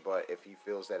whatever, but if he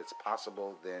feels that it's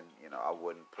possible, then, I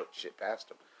wouldn't put shit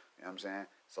past him. You know what I'm saying?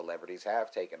 Celebrities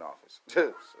have taken office.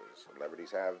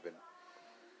 Celebrities have been,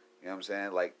 you know what I'm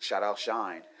saying? Like, shout out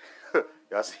Shine.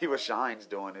 Y'all see what Shine's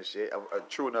doing and shit.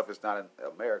 True enough, it's not in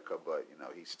America, but,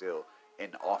 he's still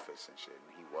in office and shit.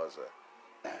 And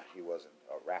he wasn't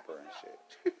a rapper and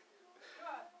shit.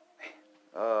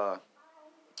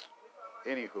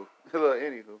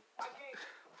 Anywho.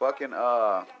 Fucking,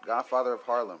 Godfather of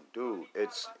Harlem. Dude,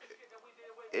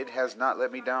 it has not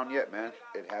let me down yet, man.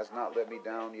 It has not let me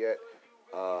down yet.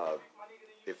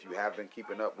 If you have been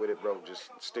keeping up with it, bro, just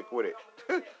stick with it.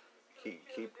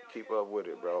 keep up with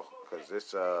it, bro. Because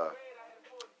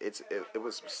it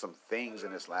was some things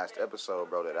in this last episode,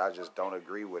 bro, that I just don't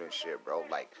agree with and shit, bro.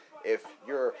 Like, if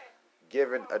you're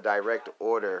given a direct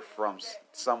order from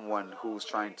someone who's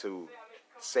trying to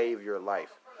save your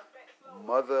life,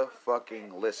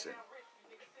 motherfucking listen.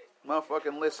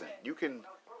 You can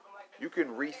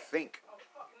rethink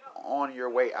on your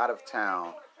way out of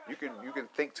town. You can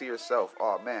think to yourself,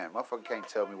 oh man, motherfucker can't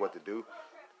tell me what to do.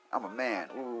 I'm a man.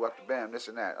 Ooh, after bam, this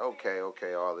and that. Okay,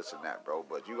 all this and that, bro.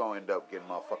 But you gonna end up getting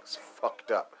motherfuckers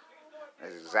fucked up.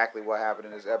 That's exactly what happened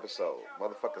in this episode.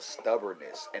 Motherfucker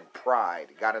stubbornness and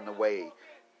pride got in the way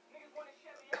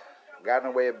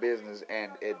of business,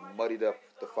 and it muddied up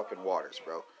the fucking waters,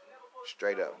 bro.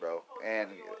 Straight up, bro. And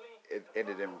it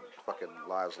ended in fucking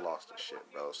lives lost and shit,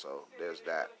 bro. So there's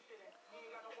that.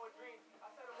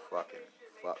 Fuck,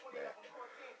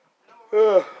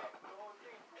 man.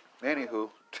 Anywho,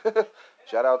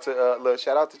 shout out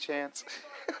to Chance.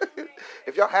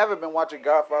 If y'all haven't been watching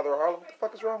Godfather of Harlem, what the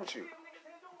fuck is wrong with you?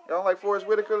 Y'all don't like Forrest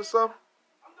Whitaker or something?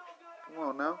 Come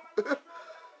on now. He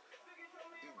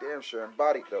damn sure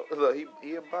embodied though. Look,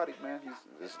 he embodied, man.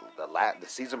 He's the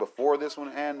season before this one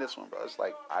and this one, bro. It's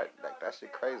like that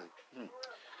shit crazy.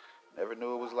 Never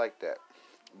knew it was like that.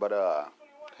 But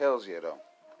hell's yeah though,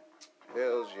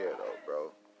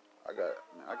 bro. I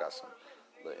got some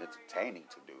entertaining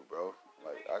to do, bro.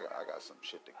 Like I got some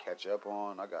shit to catch up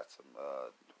on. I got some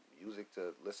music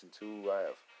to listen to. I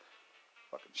have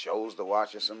fucking shows to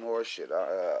watch and some more shit.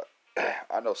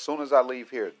 I know as soon as I leave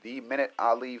here, the minute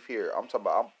I leave here, I'm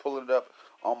pulling it up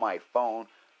on my phone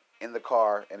in the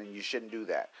car, and then you shouldn't do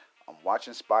that. I'm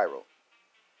watching Spiral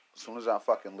as soon as I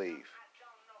fucking leave.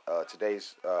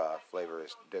 Today's flavor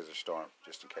is Desert Storm,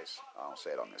 just in case I don't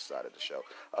say it on this side of the show.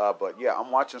 But yeah,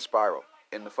 I'm watching Spiral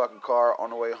in the fucking car on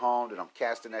the way home, and I'm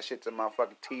casting that shit to my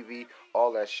fucking TV,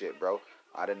 all that shit, bro.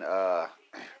 I didn't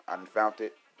found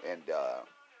it, and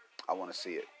I want to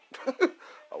see it.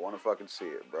 I want to fucking see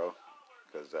it, bro,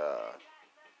 because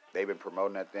they've been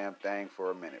promoting that damn thing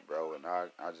for a minute, bro, and I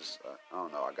just, I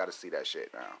don't know, I got to see that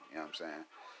shit now. You know what I'm saying?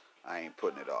 I ain't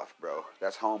putting it off, bro.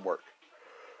 That's homework.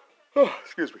 Oh,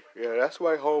 excuse me. Yeah, that's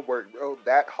my homework, bro.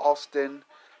 That Halston,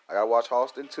 I gotta watch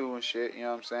Halston 2 and shit, you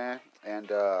know what I'm saying? And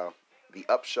the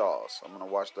Upshaws. I'm gonna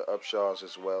watch the Upshaws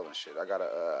as well and shit. I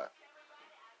gotta,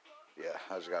 yeah,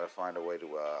 I just gotta find a way to,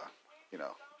 you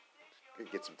know,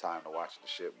 get some time to watch the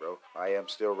shit, bro. I am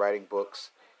still writing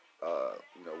books.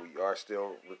 You know, we are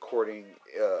still recording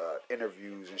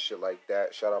interviews and shit like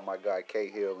that. Shout out my guy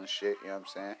Cahill and shit, you know what I'm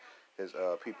saying? His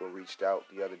people reached out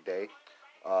the other day.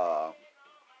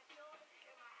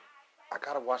 I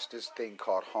gotta watch this thing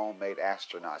called Homemade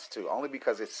Astronauts too, only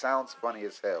because it sounds funny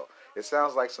as hell. It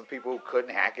sounds like some people who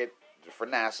couldn't hack it for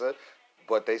NASA,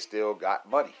 but they still got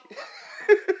money.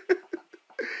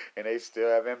 And they still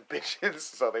have ambitions,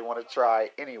 so they want to try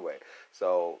anyway.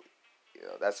 So, you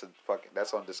know, that's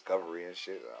on Discovery and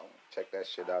shit. I'll check that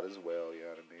shit out as well. You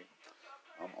know what I mean?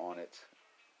 I'm on it.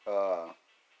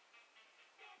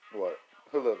 What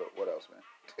else, man?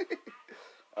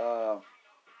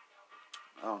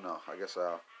 I don't know. I guess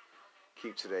I'll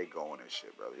keep today going and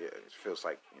shit, bro. Yeah, it feels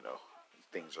like, you know,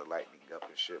 things are lightening up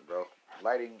and shit, bro.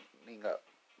 Lightening up.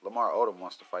 Lamar Odom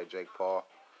wants to fight Jake Paul.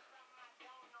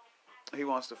 He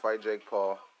wants to fight Jake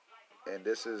Paul, and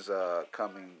this is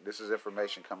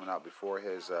information coming out before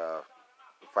his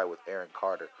fight with Aaron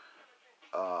Carter.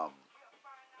 I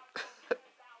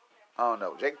don't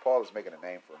know. Jake Paul is making a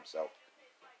name for himself.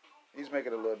 He's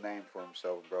making a little name for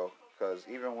himself, bro. Because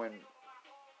even when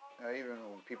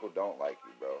people don't like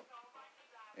you, bro,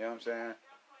 you know what I'm saying?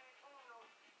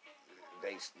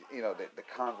 The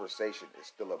conversation is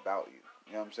still about you.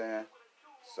 You know what I'm saying?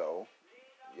 So,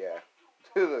 yeah.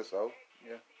 So,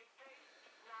 yeah.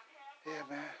 Yeah,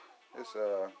 man. It's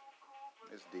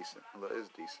decent. It's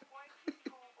decent.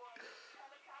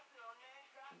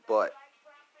 But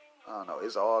I don't know.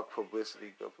 It's all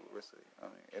publicity, good publicity. I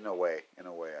mean, in a way, I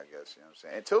guess. You know what I'm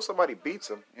saying? Until somebody beats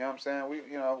him, you know what I'm saying?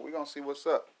 We're gonna see what's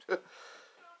up.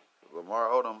 Lamar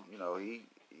Odom, you know, he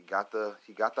got the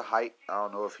height. I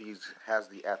don't know if has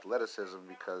the athleticism,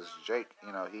 because Jake,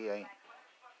 you know, he ain't.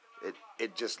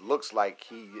 It just looks like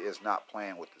he is not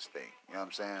playing with this thing. You know what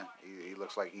I'm saying? He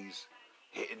looks like he's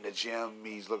hitting the gym.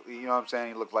 You know what I'm saying?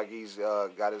 He looks like he's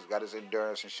got his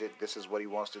endurance and shit. This is what he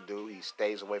wants to do. He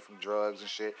stays away from drugs and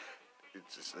shit.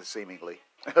 It's seemingly,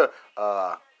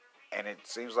 and it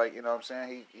seems like, you know what I'm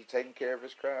saying, he taking care of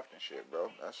his craft and shit,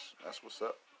 bro. That's what's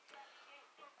up.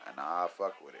 And I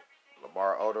fuck with it.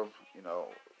 Lamar Odom, you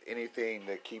know, anything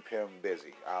to keep him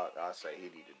busy, I'll say he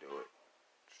need to do it.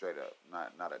 Straight up,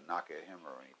 not a knock at him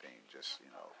or anything. Just,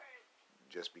 you know,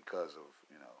 just because of,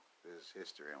 you know, his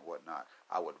history and whatnot.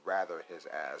 I would rather his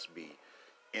ass be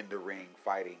in the ring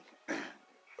fighting,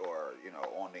 or, you know,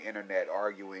 on the internet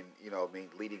arguing, you know,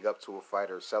 leading up to a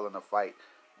fight or selling a fight,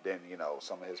 than, you know,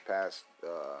 some of his past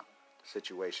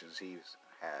situations he's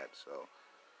had. So,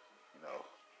 you know,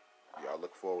 y'all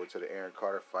look forward to the Aaron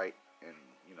Carter fight, and,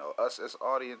 you know, us as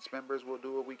audience members will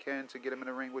do what we can to get him in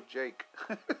the ring with Jake.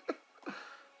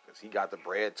 Because he got the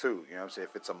bread too, you know what I'm saying?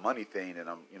 If it's a money thing, then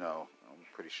I'm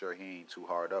pretty sure he ain't too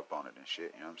hard up on it and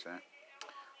shit, you know what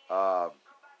I'm saying?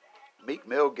 Meek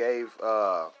Mill gave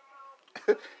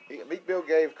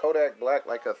Kodak Black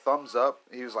like a thumbs up.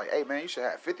 He was like, "Hey man, you should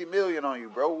have 50 million on you,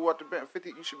 bro. What the 50?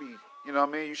 You should be, you know what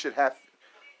I mean? You should have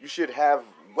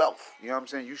wealth. You know what I'm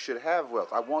saying? You should have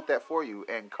wealth. I want that for you."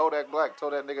 And Kodak Black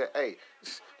told that nigga, "Hey,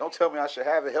 don't tell me I should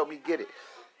have it. Help me get it."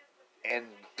 And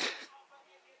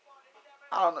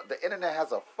I don't know. The internet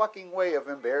has a fucking way of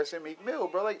embarrassing Meek Mill,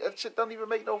 bro. Like, that shit don't even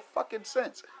make no fucking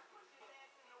sense.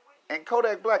 And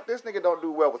Kodak Black, this nigga don't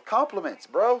do well with compliments,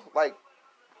 bro. Like,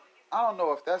 I don't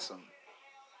know if that's some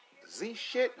Z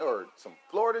shit or some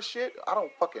Florida shit. I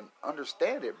don't fucking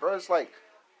understand it, bro. It's like,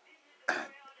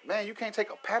 man, you can't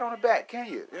take a pat on the back, can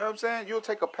you? You know what I'm saying? You'll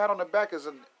take a pat on the back as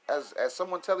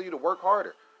someone telling you to work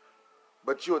harder.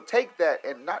 But you'll take that,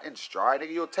 and not in stride,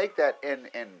 nigga. You'll take that and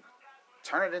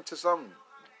turn it into something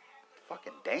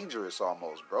fucking dangerous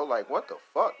almost, bro. Like, what the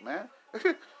fuck, man?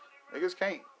 Niggas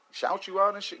can't shout you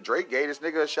out and shit. Drake gave this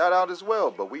nigga a shout out as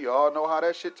well, but we all know how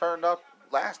that shit turned out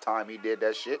last time he did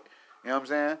that shit. You know what I'm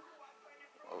saying?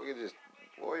 Well, we just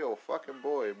loyal fucking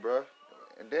boy, bro.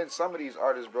 And then some of these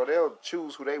artists, bro, they'll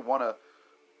choose who they want to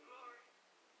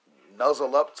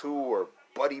nuzzle up to or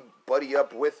buddy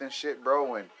up with and shit,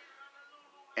 bro.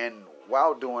 And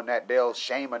while doing that, they'll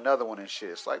shame another one and shit.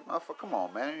 It's like, motherfucker, come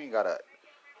on, man. You ain't gotta.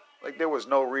 Like, there was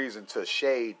no reason to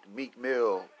shade Meek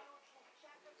Mill.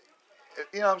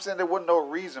 You know what I'm saying? There wasn't no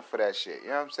reason for that shit. You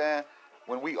know what I'm saying?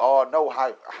 When we all know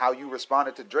how you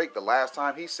responded to Drake the last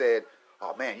time he said,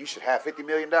 oh, man, you should have $50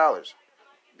 million. Nigga,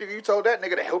 you told that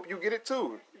nigga to help you get it,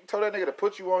 too. You told that nigga to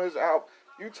put you on his album.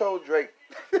 You told Drake...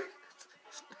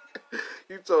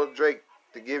 you told Drake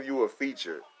to give you a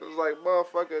feature. It was like,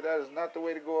 motherfucker, that is not the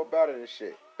way to go about it and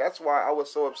shit. That's why I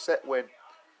was so upset when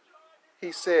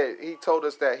he told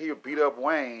us that he would beat up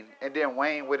Wayne, and then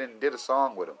Wayne went and did a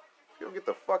song with him. If you don't get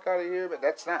the fuck out of here, man,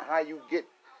 that's not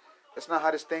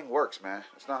how this thing works, man.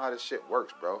 That's not how this shit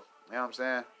works, bro. You know what I'm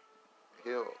saying?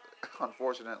 He'll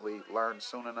unfortunately learn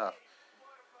soon enough.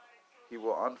 He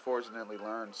will unfortunately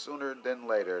learn sooner than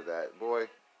later that, boy,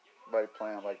 nobody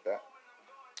playing like that.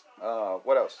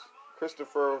 What else?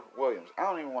 Christopher Williams. I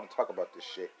don't even want to talk about this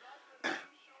shit.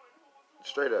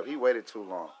 Straight up, he waited too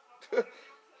long.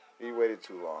 He waited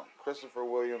too long. Christopher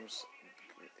Williams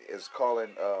is calling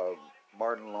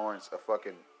Martin Lawrence a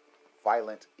fucking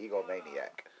violent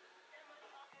egomaniac.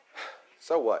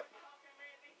 So what?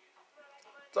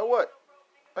 So what?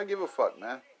 I give a fuck,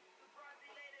 man.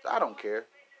 I don't care.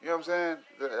 You know what I'm saying?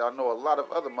 I know a lot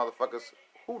of other motherfuckers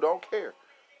who don't care.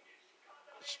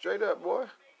 Straight up, boy.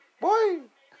 Boy!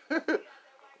 A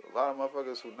lot of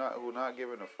motherfuckers who not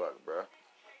giving a fuck, bro.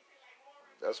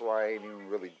 That's why I ain't even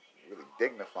really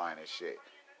dignifying this shit.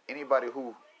 Anybody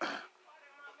who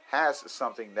has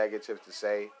something negative to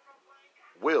say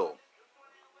will.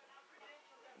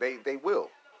 They will.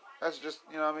 That's just,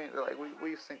 you know what I mean? Like,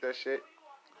 we think that shit,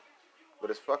 but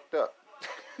it's fucked up.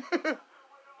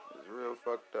 It's real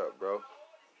fucked up, bro.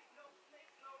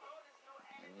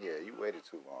 And yeah, you waited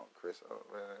too long, Chris. Oh,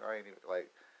 man, I ain't even, like,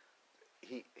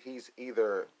 he's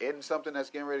either in something that's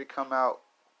getting ready to come out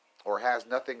or has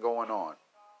nothing going on.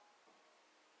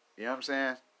 You know what I'm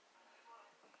saying?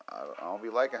 I don't be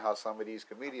liking how some of these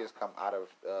comedians come out of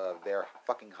their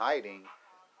fucking hiding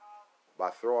by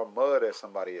throwing mud at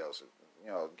somebody else.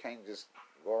 You know, you can't just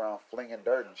go around flinging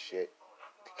dirt and shit.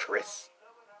 Chris.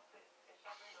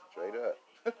 Straight up.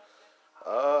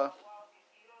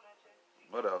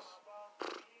 What else?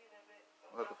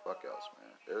 What the fuck else,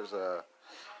 man?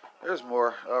 There's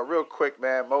more. Real quick,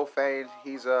 man. Mo Fane,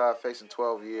 he's facing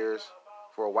 12 years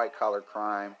for a white collar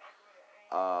crime.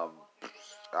 I'm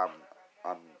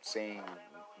seeing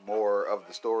more of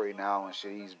the story now and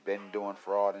shit. He's been doing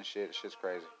fraud and shit. Shit's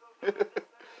crazy.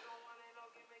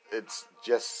 It's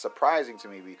just surprising to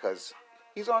me because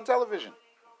he's on television.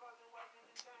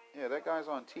 Yeah, that guy's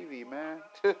on TV, man.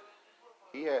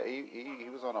 He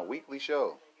was on a weekly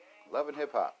show, Love and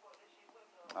Hip Hop.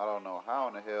 I don't know how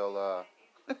in the hell.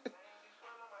 I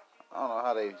don't know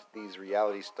how these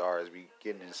reality stars be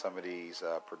getting in some of these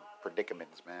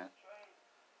predicaments, man.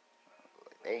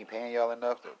 They ain't paying y'all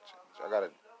enough. I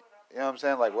gotta, you know what I'm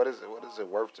saying? Like, what is it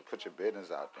worth to put your business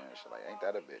out there and shit? Like, ain't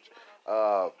that a bitch?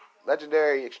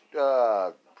 Legendary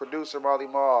producer Marley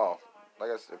Marl,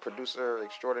 like I said, producer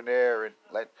extraordinaire, and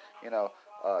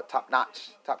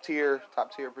top tier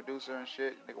producer and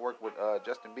shit. Nigga worked with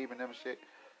Justin Bieber and them and shit.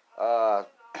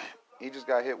 He just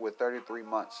got hit with 33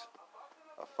 months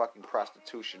of fucking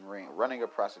prostitution ring, running a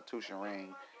prostitution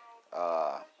ring.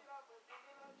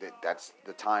 That's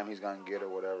the time he's gonna get or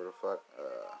whatever the fuck.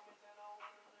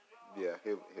 Yeah,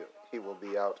 he will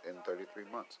be out in 33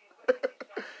 months.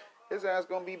 His ass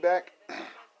gonna be back.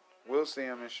 We'll see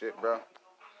him and shit, bro.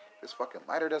 This fucking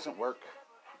lighter doesn't work.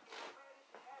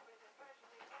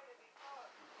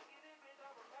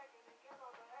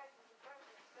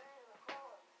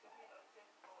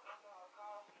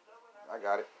 I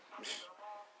got it.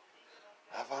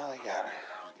 I finally got it.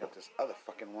 Got this other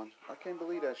fucking one. I can't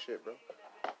believe that shit, bro.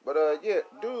 But yeah,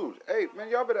 dude, hey man,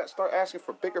 y'all better start asking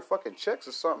for bigger fucking checks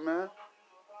or something, man.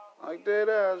 Like dead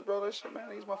ass, bro. That shit, man.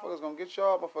 These motherfuckers gonna get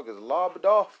y'all motherfuckers lobbed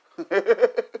off.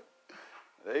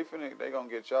 They gonna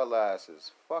get y'all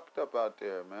asses fucked up out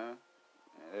there, man.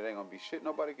 And it ain't gonna be shit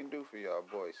nobody can do for y'all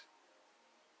boys.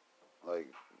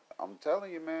 Like, I'm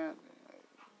telling you, man,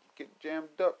 get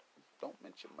jammed up. Don't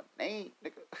mention my name,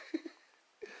 nigga.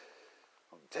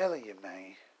 I'm telling you,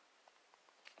 man.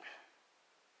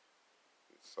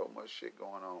 So much shit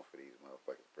going on for these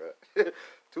motherfuckers, bro.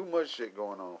 Too much shit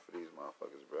going on for these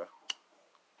motherfuckers, bro.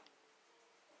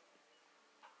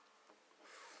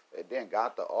 They then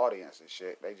got the audience and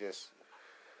shit. They just,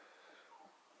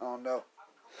 I don't know.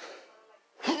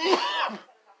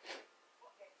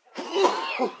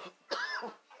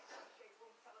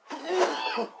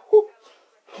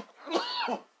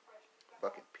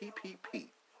 Fucking PPP.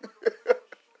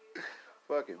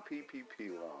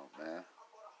 long, man.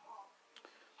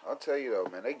 I'll tell you though,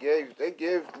 man. They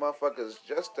give motherfuckers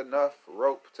just enough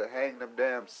rope to hang them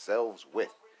damn selves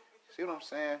with. See what I'm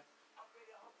saying?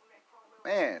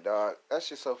 Man, dog, that's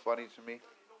just so funny to me.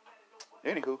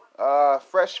 Anywho,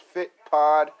 Fresh Fit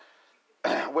Pod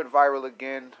went viral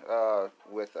again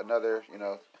with another,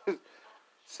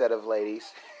 set of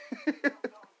ladies.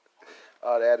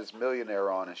 They had this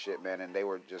millionaire on and shit, man, and they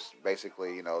were just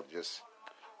basically, just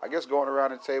I guess going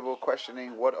around the table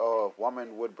questioning what a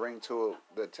woman would bring to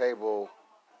the table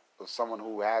of someone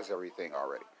who has everything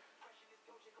already.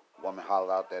 Woman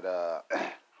hollered out that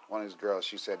one of these girls,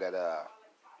 she said that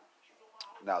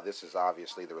now this is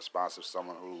obviously the response of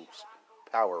someone whose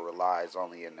power relies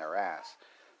only in their ass.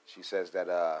 She says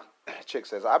that chick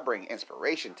says, I bring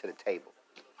inspiration to the table.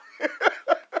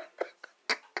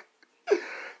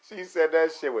 She said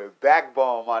that shit with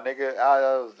backbone, my nigga.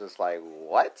 I was just like,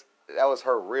 what? That was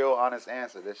her real honest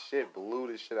answer. This shit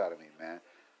blew the shit out of me, man.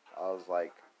 I was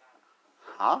like,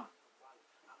 huh?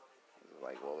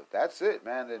 Like, well, if that's it,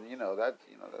 man, then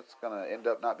that's gonna end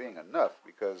up not being enough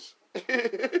because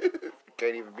you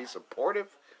can't even be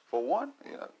supportive for one.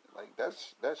 Like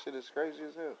that shit is crazy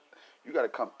as hell. You gotta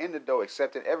come in the door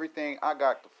accepting everything I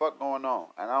got the fuck going on,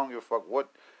 and I don't give a fuck what.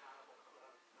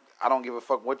 I don't give a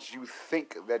fuck what you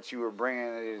think that you are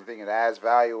bringing. Anything that adds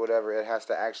value, whatever. It has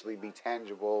to actually be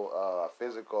tangible,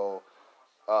 physical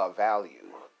value.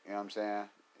 You know what I'm saying?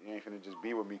 You ain't finna just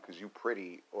be with me because you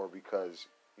pretty or because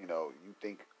you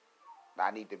think I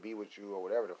need to be with you or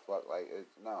whatever the fuck. Like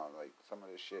like some of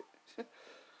this shit,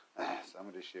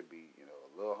 be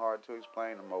a little hard to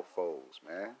explain to mofos,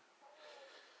 man.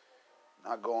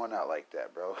 Not going out like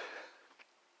that, bro.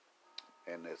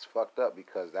 And it's fucked up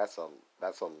because that's a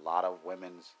lot of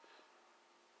women's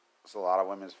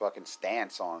fucking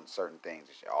stance on certain things.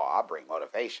 Oh, I bring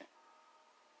motivation.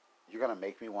 You're gonna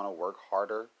make me want to work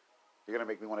harder. You're gonna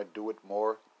make me want to do it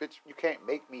more, bitch. You can't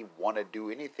make me want to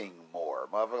do anything more,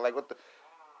 motherfucker. Like what the?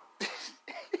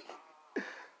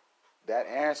 That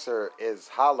answer is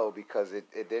hollow because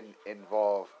it didn't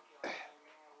involve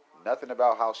nothing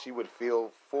about how she would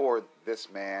feel for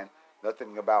this man.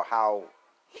 Nothing about how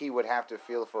he would have to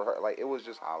feel for her. Like, it was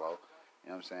just hollow. You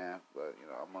know what I'm saying? But,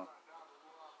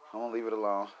 I'm gonna leave it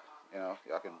alone.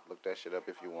 Y'all can look that shit up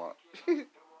if you want.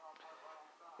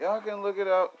 Y'all can look it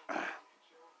up.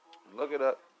 Look it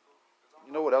up.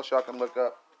 You know what else y'all can look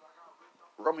up?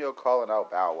 Romeo calling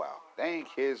out Bow Wow. They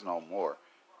ain't kids no more.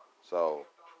 So,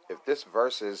 if this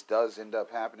versus does end up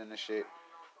happening and shit,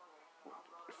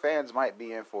 fans might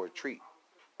be in for a treat.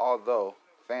 Although,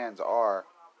 fans are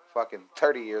fucking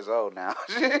 30 years old now.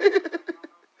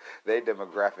 They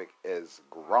demographic is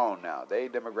grown now. They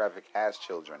demographic has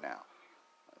children now.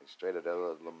 Like straight up that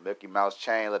little Mickey Mouse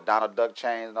chain, the Donald Duck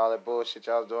chain, and all that bullshit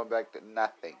y'all was doing back then.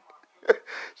 Nothing.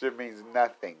 Shit means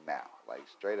nothing now. Like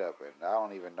straight up. And I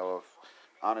don't even know if,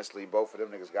 honestly, both of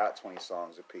them niggas got 20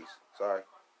 songs apiece. Sorry.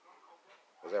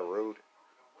 Was that rude?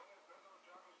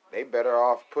 They better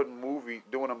off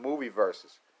doing a movie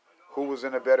versus. Who was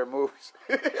in the better movies?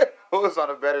 Who was on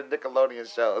the better Nickelodeon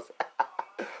shows?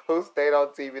 Who stayed on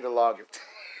TV the longest?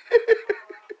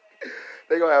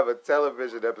 They gonna have a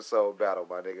television episode battle,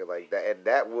 my nigga, like that, and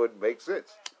that would make sense.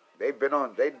 They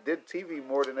did TV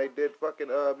more than they did fucking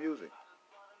music.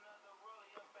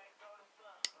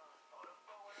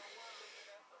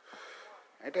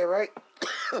 Ain't that right?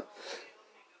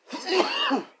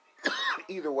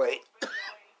 Either way.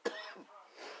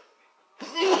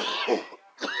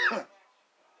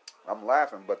 I'm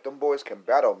laughing, but them boys can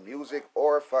battle music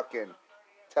or fucking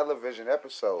television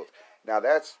episodes. Now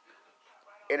that's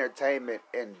entertainment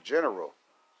in general.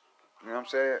 You know what I'm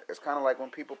saying? It's kind of like when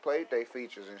people play their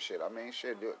features and shit. I mean,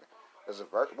 shit, dude. Does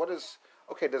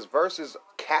verses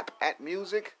cap at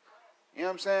music? You know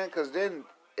what I'm saying? Because then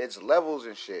it's levels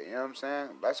and shit. You know what I'm saying?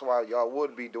 That's why y'all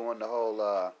would be doing the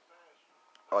whole,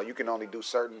 you can only do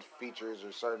certain features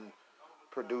or certain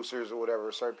producers or whatever,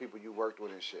 certain people you worked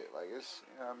with and shit. Like, it's,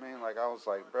 you know what I mean? Like, I was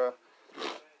like, bruh,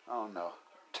 I don't know.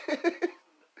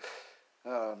 I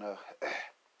don't know.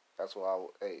 That's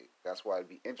why it'd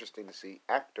be interesting to see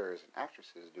actors and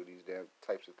actresses do these damn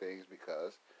types of things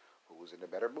because who was in the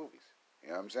better movies? You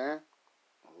know what I'm saying?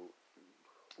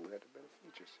 Who had the better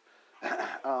features?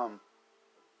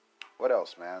 What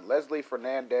else, man? Leslie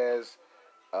Fernandez,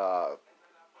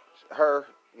 her,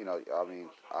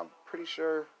 I'm pretty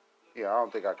sure. Yeah, I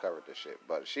don't think I covered this shit,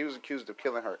 but she was accused of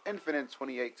killing her infant in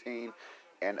 2018,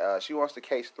 and she wants the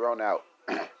case thrown out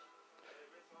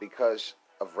because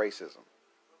of racism.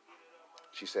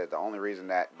 She said the only reason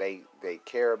that they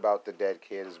care about the dead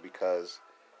kid is because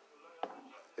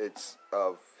it's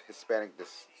of Hispanic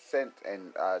descent,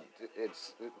 and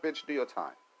it's bitch, do your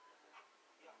time.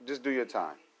 Just do your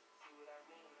time.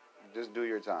 Just do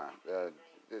your time.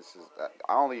 This is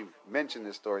I only mention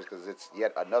this story because it's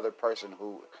yet another person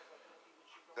who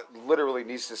literally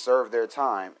needs to serve their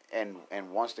time and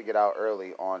wants to get out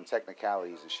early on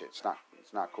technicalities and shit. It's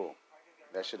not cool.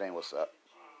 That shit ain't what's up,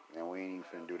 and we ain't even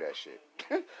finna do that shit.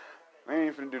 We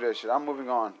ain't even finna do that shit. I'm moving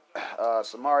on.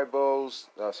 Samari Booz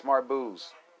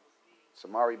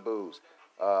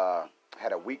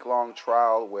had a week-long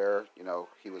trial where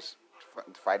he was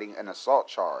fighting an assault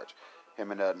charge.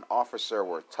 Him and an officer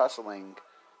were tussling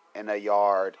in a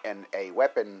yard, and a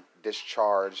weapon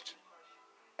discharged,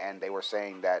 and they were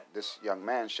saying that this young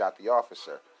man shot the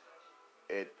officer.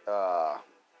 It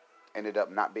ended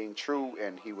up not being true,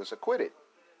 and he was acquitted.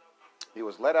 He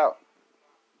was let out.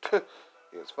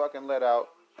 He was fucking let out,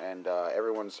 and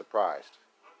everyone's surprised.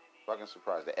 Fucking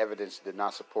surprised. The evidence did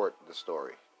not support the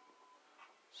story.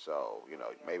 So,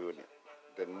 maybe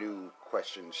the new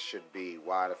question should be,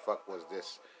 why the fuck was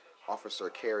this officer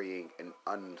carrying an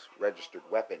unregistered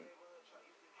weapon?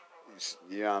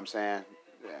 You know what I'm saying?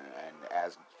 And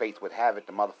as fate would have it,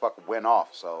 the motherfucker went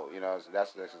off. So,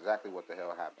 that's exactly what the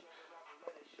hell happened.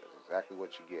 That's exactly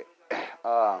what you get.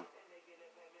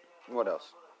 What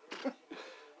else?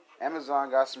 Amazon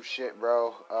got some shit,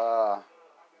 bro.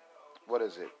 What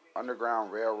is it?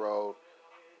 Underground Railroad.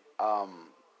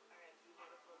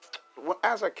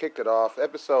 As I kicked it off,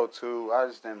 episode 2, I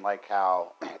just didn't like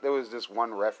how there was this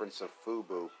one reference of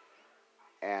FUBU,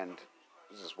 and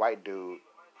this white dude,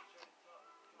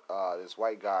 this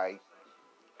white guy,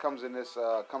 comes in this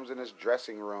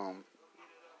dressing room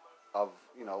of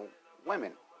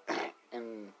women,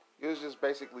 and he was just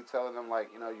basically telling them, like,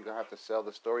 you're gonna have to sell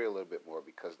the story a little bit more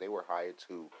because they were hired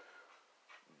to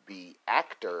be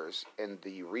actors in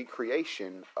the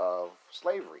recreation of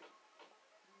slavery.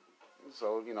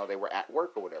 So, they were at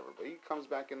work or whatever. But he comes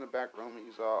back in the back room and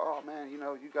he's all, oh man,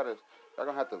 y'all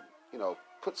gonna have to,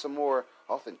 put some more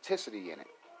authenticity in it.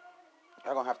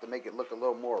 Y'all gonna have to make it look a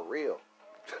little more real.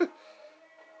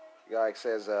 Guy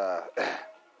says,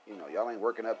 y'all ain't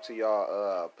working up to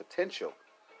y'all potential.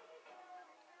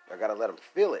 Y'all gotta let them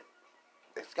feel it.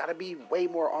 It's gotta be way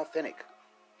more authentic.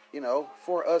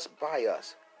 For us, by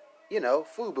us.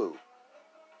 FUBU.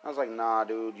 I was like, nah,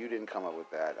 dude, you didn't come up with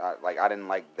that. I didn't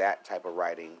like that type of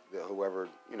writing. Whoever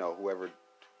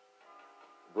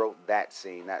wrote that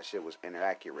scene, that shit was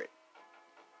inaccurate.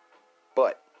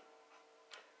 But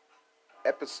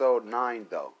episode 9,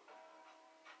 though,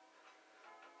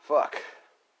 fuck,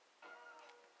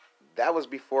 that was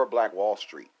before Black Wall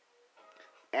Street,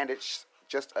 and it's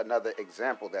just another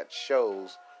example that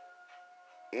shows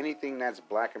anything that's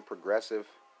black and progressive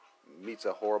meets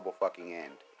a horrible fucking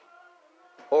end.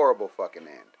 Horrible fucking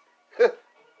end.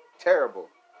 Terrible,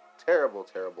 terrible,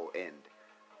 terrible end.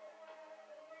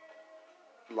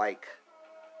 Like,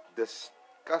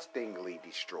 disgustingly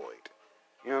destroyed.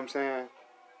 You know what I'm saying?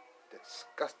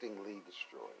 Disgustingly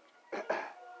destroyed.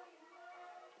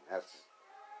 That's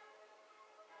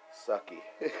sucky.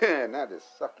 That is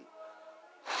sucky.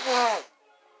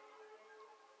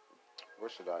 Where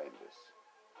should I end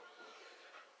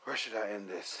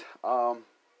this? I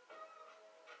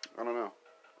don't know.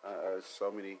 There's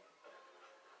so many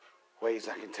ways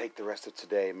I can take the rest of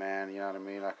today, man. You know what I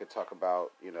mean? I could talk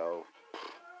about,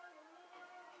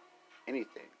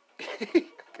 anything. I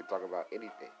could talk about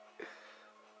anything.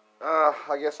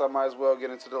 I guess I might as well get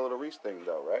into the Little Reese thing,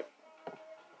 though, right?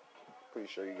 Pretty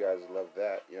sure you guys love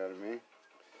that. You know what I mean?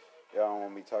 Y'all don't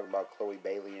want me talking about Chloe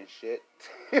Bailey and shit.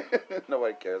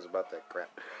 Nobody cares about that crap.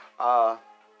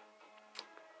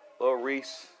 Little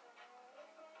Reese,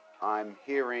 I'm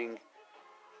hearing,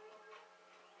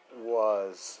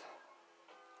 was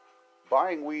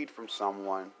buying weed from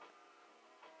someone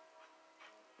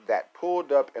that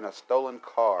pulled up in a stolen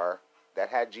car that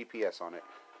had GPS on it,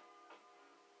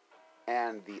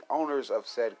 and the owners of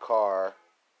said car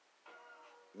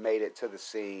made it to the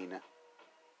scene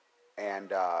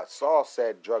and saw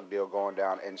said drug deal going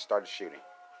down and started shooting.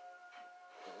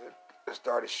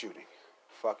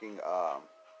 Fucking,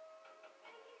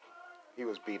 he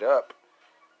was beat up.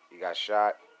 He got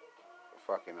shot.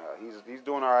 Fucking, he's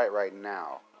doing all right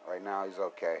now. Right now, he's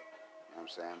okay. You know what I'm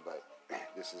saying? But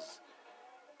this is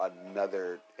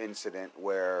another incident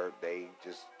where they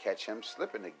just catch him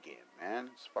slipping again,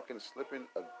 man. He's fucking slipping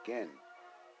again.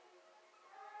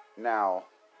 Now,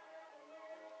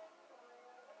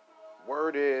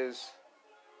 word is,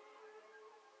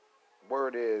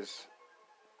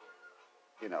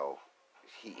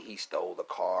 he stole the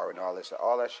car and all this.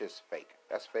 All that shit's fake.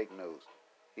 That's fake news.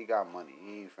 He got money.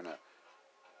 He ain't finna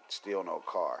steal no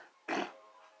car.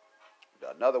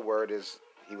 Another word is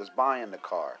he was buying the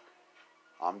car.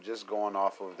 I'm just going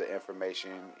off of the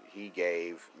information he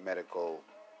gave, medical,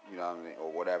 you know what I mean,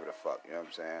 or whatever the fuck, you know what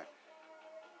I'm saying?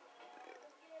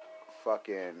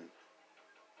 Fucking,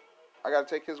 I gotta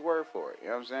take his word for it, you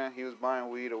know what I'm saying? He was buying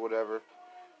weed or whatever.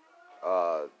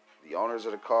 The owners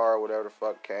of the car, or whatever the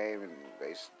fuck, came and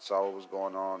they saw what was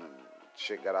going on and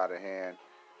shit got out of hand.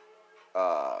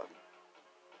 I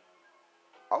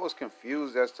was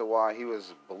confused as to why he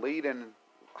was bleeding,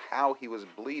 how he was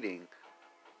bleeding,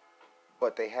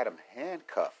 but they had him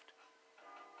handcuffed.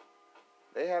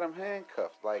 They had him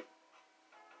handcuffed. Like,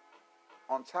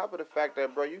 on top of the fact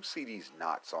that, bro, you see these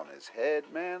knots on his head,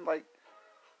 man. Like,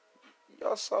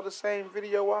 y'all saw the same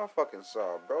video I fucking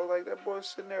saw, bro. Like, that boy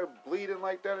sitting there bleeding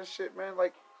like that and shit, man.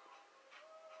 Like,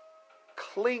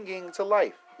 clinging to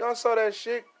life. Y'all saw that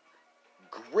shit?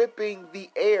 Gripping the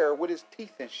air with his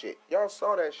teeth and shit. Y'all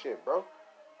saw that shit, bro.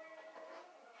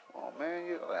 Oh, man,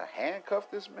 you handcuff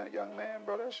this man, young man,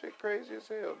 bro. That shit crazy as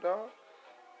hell, dog.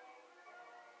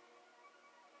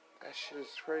 That shit is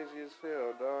crazy as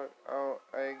hell, dog.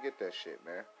 I ain't get that shit,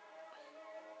 man.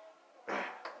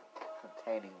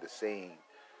 Containing the scene.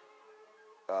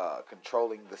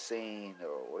 Controlling the scene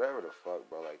or whatever the fuck,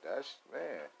 bro. Like, that's,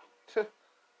 man.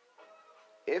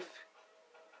 If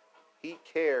he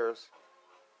cares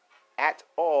at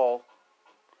all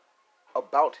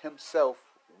about himself,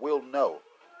 we'll know.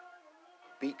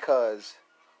 Because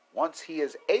once he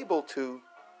is able to,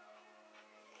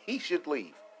 he should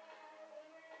leave.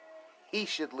 He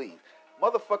should leave.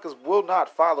 Motherfuckers will not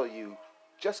follow you.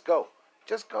 Just go.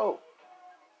 Just go.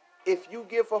 If you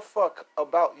give a fuck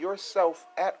about yourself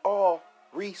at all,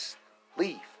 Reese,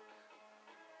 leave.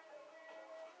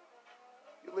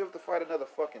 You live to fight another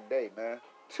fucking day, man.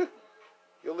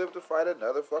 You'll live to fight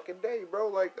another fucking day, bro.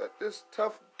 Like, this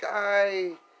tough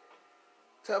guys,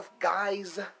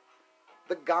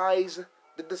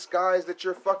 the disguise that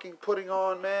you're fucking putting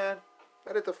on, man.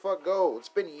 Let it the fuck go. It's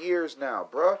been years now,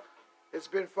 bro. It's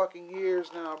been fucking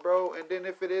years now, bro. And then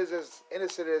if it is as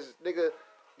innocent as, nigga,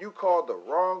 you called the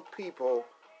wrong people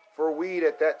for weed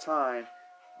at that time.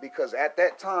 Because at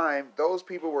that time, those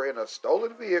people were in a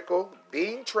stolen vehicle,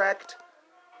 being tracked,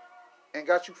 and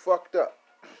got you fucked up.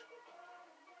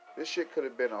 This shit could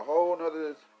have been a whole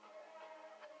nother...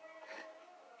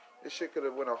 This shit could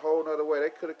have went a whole nother way. They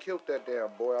could have killed that damn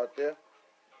boy out there.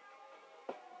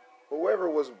 Whoever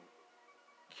was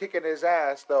kicking his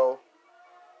ass, though,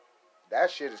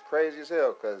 that shit is crazy as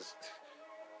hell, because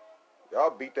y'all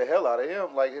beat the hell out of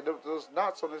him. Like, those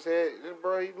knots on his head,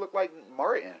 bro, he looked like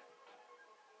Martin.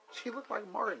 She looked like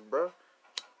Martin, bro.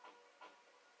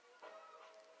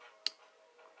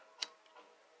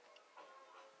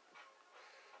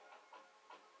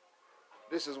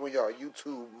 This is when y'all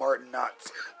YouTube Martin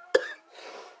knots.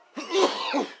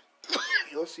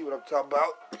 You'll see what I'm talking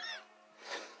about.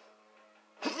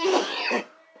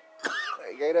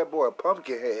 They gave that boy a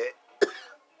pumpkin head.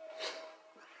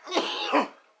 Man.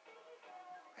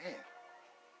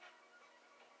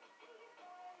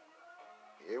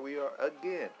 Here we are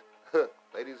again.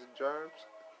 Ladies and germs.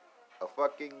 A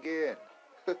fucking again.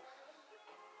 A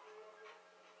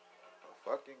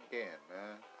fucking again,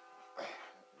 man.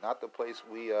 Not the place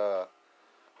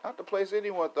not the place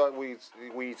anyone thought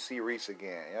we'd see Reese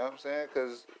again. You know what I'm saying?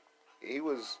 Because he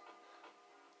was,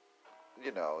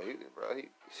 you know, he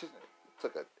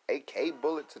took an AK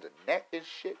bullet to the neck and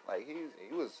shit. Like,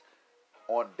 he was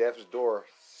on death's door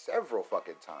several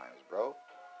fucking times, bro.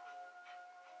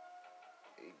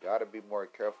 He gotta be more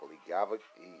careful. He's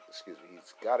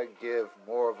gotta give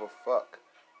more of a fuck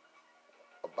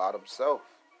about himself.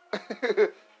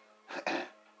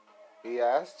 He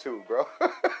has to, bro.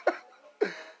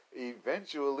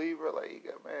 Eventually, bro, like,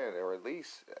 man, or at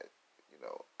least, you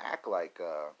know, act like,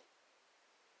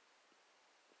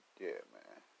 yeah,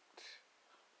 man.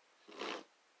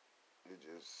 It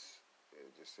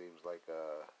just seems like,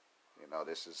 you know,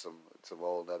 this is some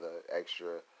old other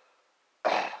extra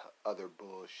other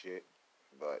bullshit.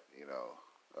 But, you know,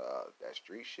 that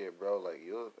street shit, bro, like,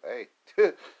 hey,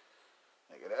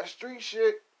 nigga, that street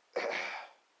shit,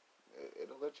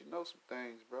 it'll let you know some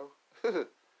things, bro.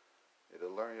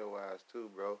 It'll learn your ass too,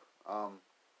 bro.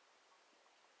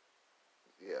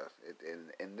 Yeah.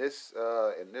 In this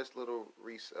little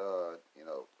Reese, you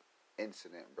know,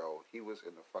 incident, bro, he was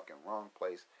in the fucking wrong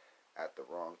place at the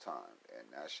wrong time,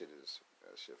 and that shit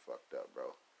fucked up,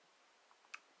 bro.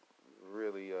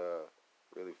 Really,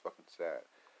 really fucking sad.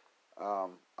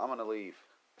 I'm gonna leave.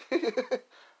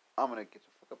 I'm gonna get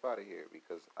the fuck up out of here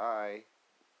because I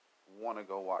want to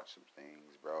go watch some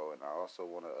things, bro, and I also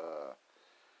want to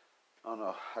I don't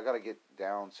know. I gotta get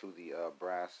down to the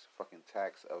brass fucking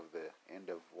tacks of the end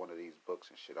of one of these books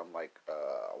and shit. I'm like,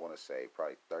 I want to say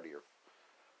probably 30 or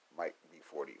might be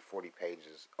 40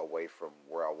 pages away from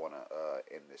where I want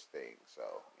to end this thing. So,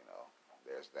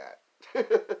 there's that.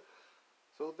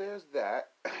 So there's that.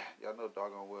 Y'all know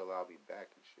doggone well I'll be back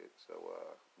and shit. So,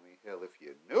 hell, if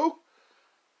you're new,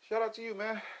 shout out to you,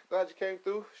 man. Glad you came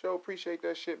through. Sure appreciate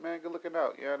that shit, man. Good looking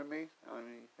out. You know what I mean?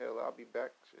 Hell, I'll be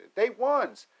back. Shit. Day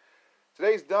ones.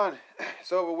 Today's done.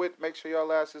 It's over with. Make sure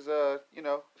y'all asses,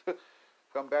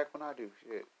 come back when I do.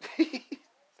 Shit.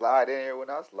 Slide in here when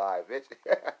I slide, bitch.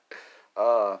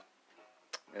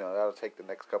 That'll take the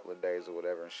next couple of days or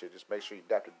whatever and shit. Just make sure you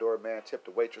dap the doorman, tip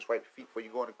the waitress, wipe your feet before you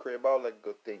go in the crib. All that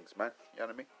good things, man. You know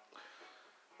what I mean?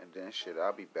 And then, shit,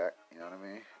 I'll be back. You know what I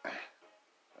mean?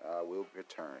 I will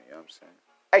return. You know what I'm saying?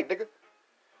 Hey, nigga.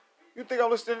 You think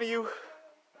I'm listening to you?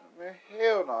 Man,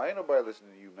 hell no. Ain't nobody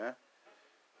listening to you, man.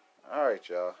 All right,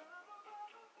 y'all.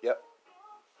 Yep.